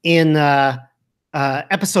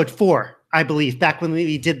episode 4, I believe, back when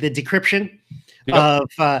we did the decryption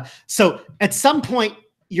of, so at some point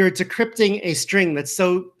you're decrypting a string that's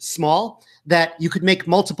so small that you could make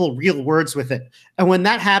multiple real words with it. And when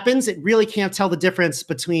that happens, it really can't tell the difference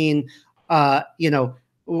between,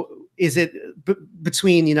 is it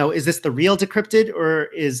between, is this the real decrypted or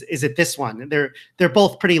is it this one? They're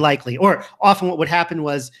both pretty likely. Or often what would happen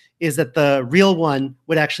is that the real one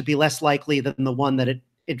would actually be less likely than the one that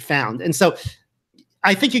it found. And so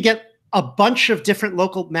I think you get a bunch of different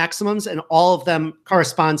local maximums, and all of them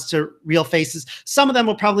corresponds to real faces. Some of them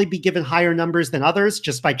will probably be given higher numbers than others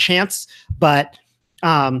just by chance, but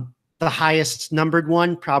the highest numbered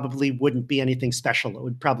one probably wouldn't be anything special. It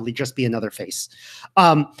would probably just be another face.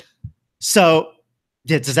 So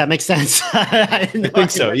does that make sense? I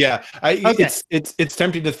think so. Yeah. Okay. It's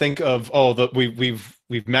tempting to think of, we've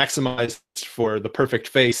maximized for the perfect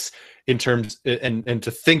face in terms and to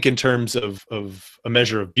think in terms of a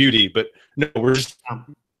measure of beauty, but no, we're just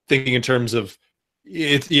thinking in terms of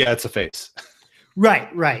it's a face.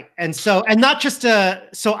 Right. And so, and not just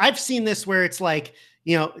so I've seen this where it's like,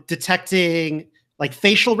 detecting like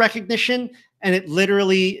facial recognition, and it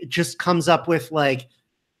literally just comes up with like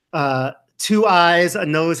 2 eyes, a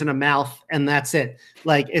nose, and a mouth, and that's it.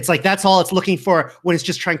 Like, it's like that's all it's looking for when it's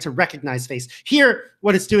just trying to recognize face. Here,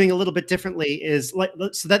 what it's doing a little bit differently is like,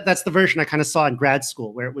 so that's the version I kind of saw in grad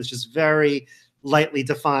school, where it was just very lightly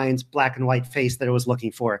defined black and white face that it was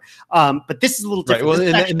looking for. But this is a little different. Right.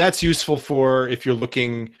 Well, and that's useful for if you're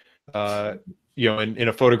looking, in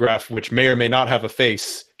a photograph which may or may not have a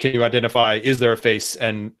face. Can you identify, is there a face,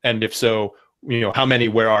 and if so, how many?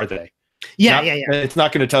 Where are they? Yeah. It's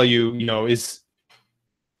not going to tell you,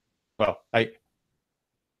 I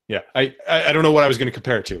don't know what I was going to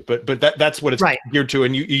compare it to, but that's what it's geared to,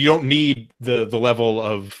 and you don't need the level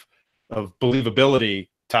of believability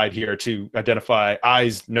tied here to identify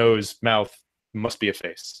eyes, nose, mouth, must be a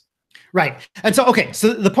face. Right. And so, okay,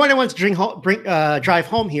 so the point I want to drive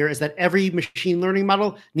home here is that every machine learning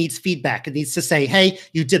model needs feedback. It needs to say, hey,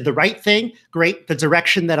 you did the right thing. Great. The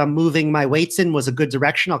direction that I'm moving my weights in was a good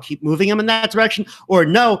direction. I'll keep moving them in that direction. Or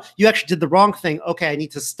no, you actually did the wrong thing. Okay, I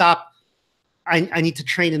need to stop. I need to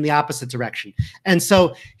train in the opposite direction. And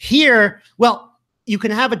so here, well, you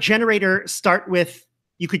can have a generator start with,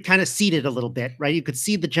 you could kind of seed it a little bit, right? You could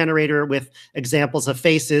seed the generator with examples of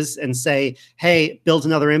faces and say, hey, build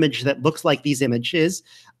another image that looks like these images.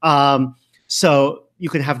 So you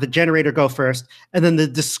can have the generator go first. And then the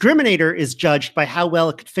discriminator is judged by how well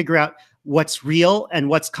it could figure out what's real and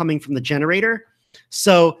what's coming from the generator.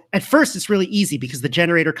 So at first, it's really easy because the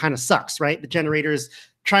generator kind of sucks, right? The generator is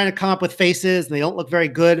trying to come up with faces and they don't look very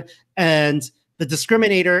good. And the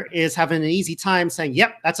discriminator is having an easy time saying,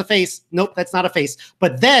 yep, that's a face. Nope, that's not a face.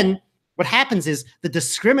 But then what happens is the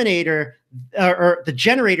discriminator or the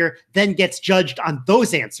generator then gets judged on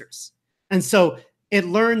those answers. And so it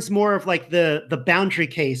learns more of like the boundary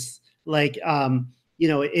case, like,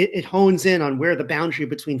 it hones in on where the boundary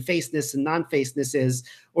between faceness and non-faceness is,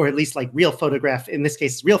 or at least like real photograph, in this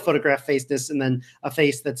case, real photograph faceness, and then a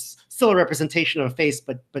face that's still a representation of a face,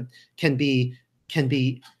 but can be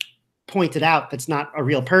pointed out that's not a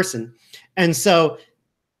real person. And so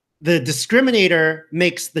the discriminator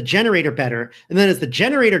makes the generator better. And then as the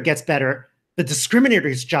generator gets better, the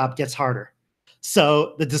discriminator's job gets harder.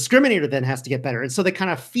 So the discriminator then has to get better. And so they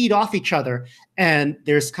kind of feed off each other. And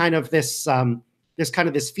there's kind of this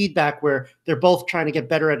feedback where they're both trying to get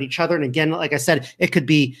better at each other. And again, like I said, it can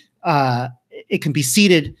be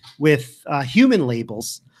seeded with human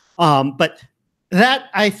labels. But that,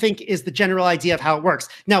 I think, is the general idea of how it works.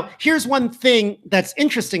 Now, here's one thing that's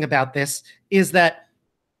interesting about this is that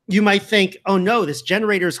you might think, oh no, this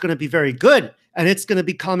generator is going to be very good and it's going to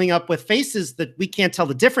be coming up with faces that we can't tell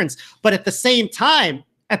the difference. But at the same time,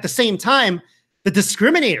 the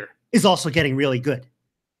discriminator is also getting really good.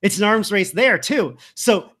 It's an arms race there too.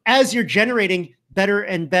 So as you're generating better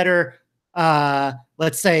and better,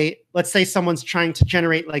 let's say someone's trying to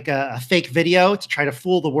generate like a fake video to try to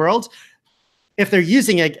fool the world. If they're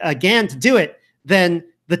using a GAN to do it, then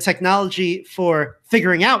the technology for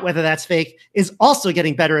figuring out whether that's fake is also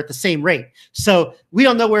getting better at the same rate. So we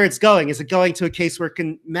don't know where it's going. Is it going to a case where it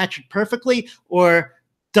can match it perfectly, or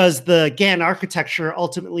does the GAN architecture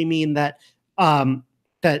ultimately mean that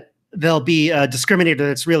that there'll be a discriminator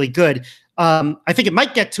that's really good? I think it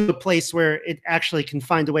might get to a place where it actually can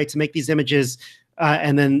find a way to make these images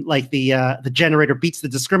and then like the generator beats the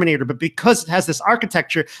discriminator. But because it has this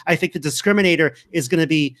architecture, I think the discriminator is going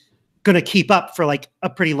to keep up for like a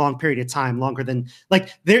pretty long period of time, longer than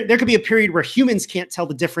like there could be a period where humans can't tell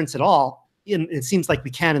the difference at all. And it seems like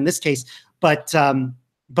we can in this case, but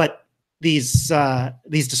these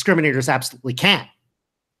discriminators absolutely can.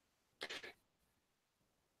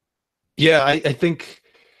 Yeah, I think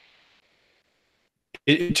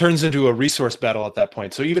it turns into a resource battle at that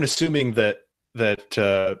point. So even assuming that the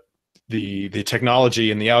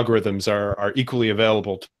technology and the algorithms are equally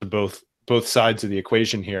available to both sides of the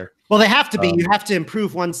equation here. Well, they have to be. You have to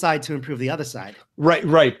improve one side to improve the other side.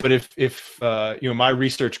 Right. But if my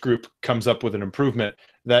research group comes up with an improvement,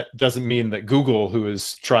 that doesn't mean that Google, who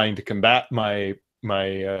is trying to combat my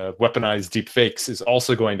weaponized deep fakes, is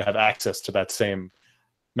also going to have access to that same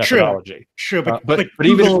methodology. Sure. But Google,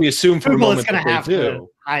 even if we assume for Google a moment that they do, the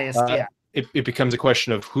highest, it becomes a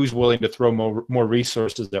question of who's willing to throw more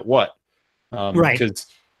resources at what. Right. Because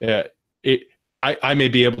I may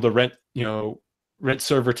be able to rent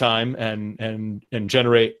server time and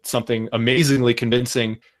generate something amazingly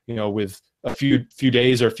convincing, with a few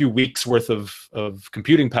days or a few weeks worth of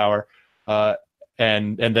computing power,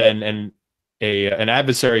 and then an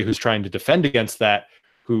adversary who's trying to defend against that,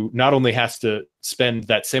 who not only has to spend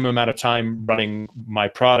that same amount of time running my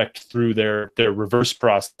product through their reverse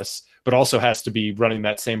process, but also has to be running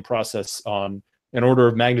that same process on an order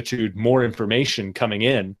of magnitude more information coming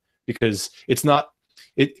in, because it's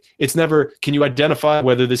never, can you identify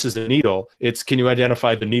whether this is a needle? It's, can you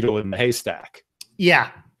identify the needle in the haystack? Yeah,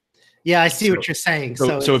 I see what you're saying.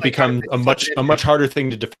 So it like becomes a much harder thing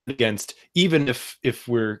to defend against, even if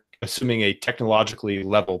we're assuming a technologically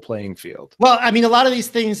level playing field. Well, I mean, a lot of these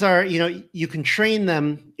things are, you can train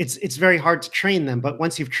them. It's very hard to train them, but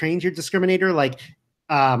once you've trained your discriminator, like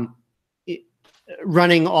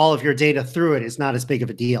running all of your data through it is not as big of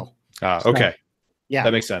a deal. Okay. Yeah,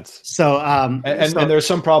 that makes sense. So, and there are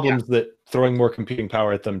some problems that throwing more computing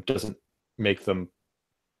power at them doesn't make them.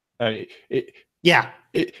 If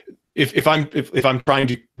I'm trying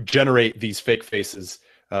to generate these fake faces,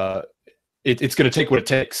 it's going to take what it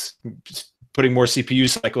takes. putting more CPU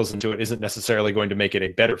cycles into it isn't necessarily going to make it a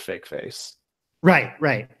better fake face. Right,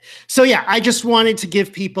 right. So yeah, I just wanted to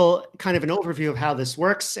give people kind of an overview of how this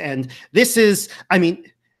works. And this is, I mean,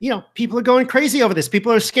 people are going crazy over this.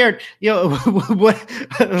 People are scared. All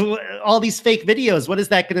these fake videos, what is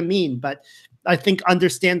that going to mean? But I think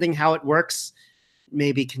understanding how it works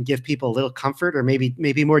maybe can give people a little comfort, or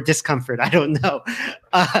maybe more discomfort. I don't know.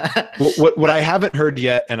 What I haven't heard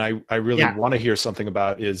yet, and I really want to hear something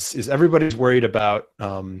about, is everybody's worried about,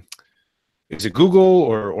 is it Google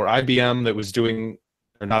or IBM that was doing,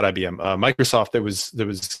 or not IBM, Microsoft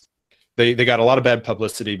they got a lot of bad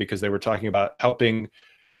publicity because they were talking about helping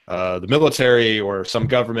the military or some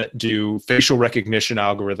government do facial recognition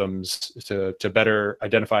algorithms to better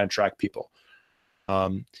identify and track people.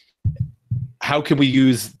 How can we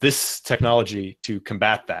use this technology to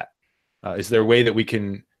combat that? Is there a way that we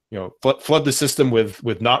can, flood the system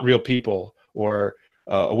with not real people, or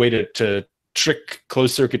a way to trick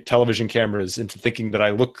closed circuit television cameras into thinking that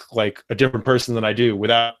I look like a different person than I do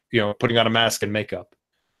without, putting on a mask and makeup?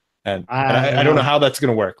 And I don't know how that's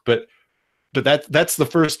going to work, but that's the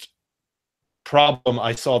first problem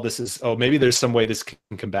I saw. This is, maybe there's some way this can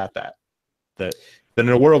combat that. That in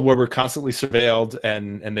a world where we're constantly surveilled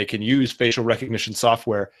and they can use facial recognition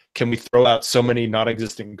software, can we throw out so many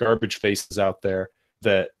non-existent garbage faces out there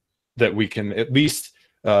that we can at least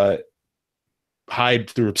hide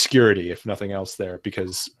through obscurity, if nothing else, there,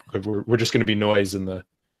 because we're just going to be noise in the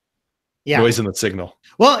noise in the signal.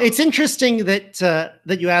 Well, it's interesting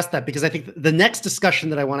that you asked that, because I think the next discussion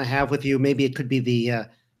that I want to have with you, maybe it could be the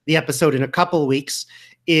episode in a couple of weeks,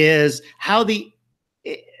 is how the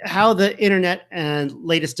internet and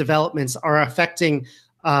latest developments are affecting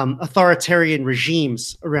authoritarian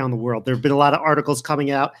regimes around the world. There have been a lot of articles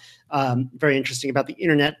coming out, very interesting, about the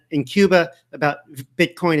internet in Cuba, about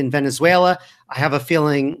Bitcoin in Venezuela. I have a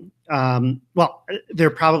feeling, there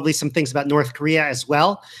are probably some things about North Korea as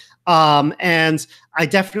well. And I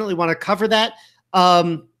definitely want to cover that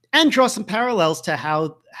and draw some parallels to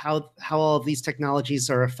how all of these technologies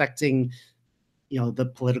are affecting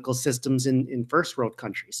the political systems in first world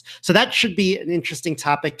countries. So that should be an interesting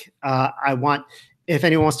topic. I want, if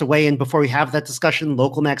anyone wants to weigh in before we have that discussion,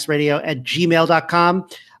 localmaxradio@gmail.com.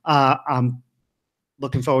 I'm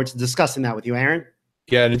looking forward to discussing that with you, Aaron.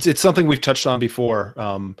 Yeah, and it's something we've touched on before,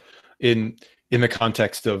 in the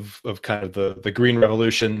context of kind of the green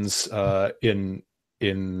revolutions in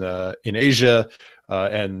Asia,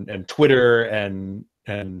 and Twitter and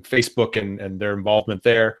Facebook and their involvement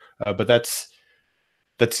there. But that's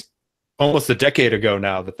almost a decade ago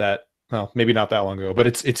now well, maybe not that long ago, but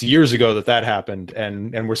it's years ago that happened.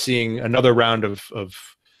 And we're seeing another round of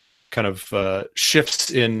kind of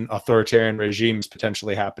shifts in authoritarian regimes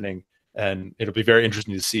potentially happening. And it'll be very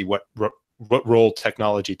interesting to see what role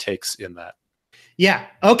technology takes in that. Yeah.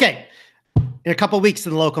 Okay. In a couple of weeks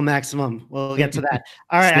in the local maximum, we'll get to that.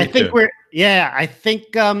 All right. I think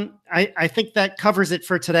I think that covers it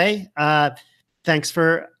for today. Thanks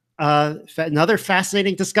for another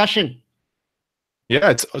fascinating discussion. Yeah,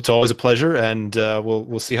 it's always a pleasure, and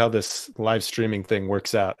we'll see how this live streaming thing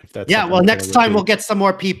works out. If that's well, next time we'll get some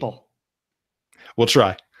more people. We'll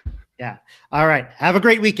try. Yeah. All right. Have a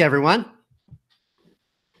great week, everyone.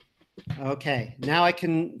 Okay. Now I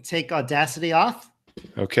can take Audacity off.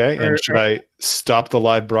 Okay. And should I stop the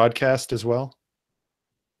live broadcast as well?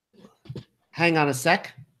 Hang on a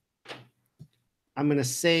sec. I'm going to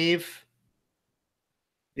save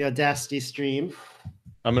the Audacity stream.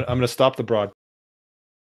 I'm going to stop the broadcast.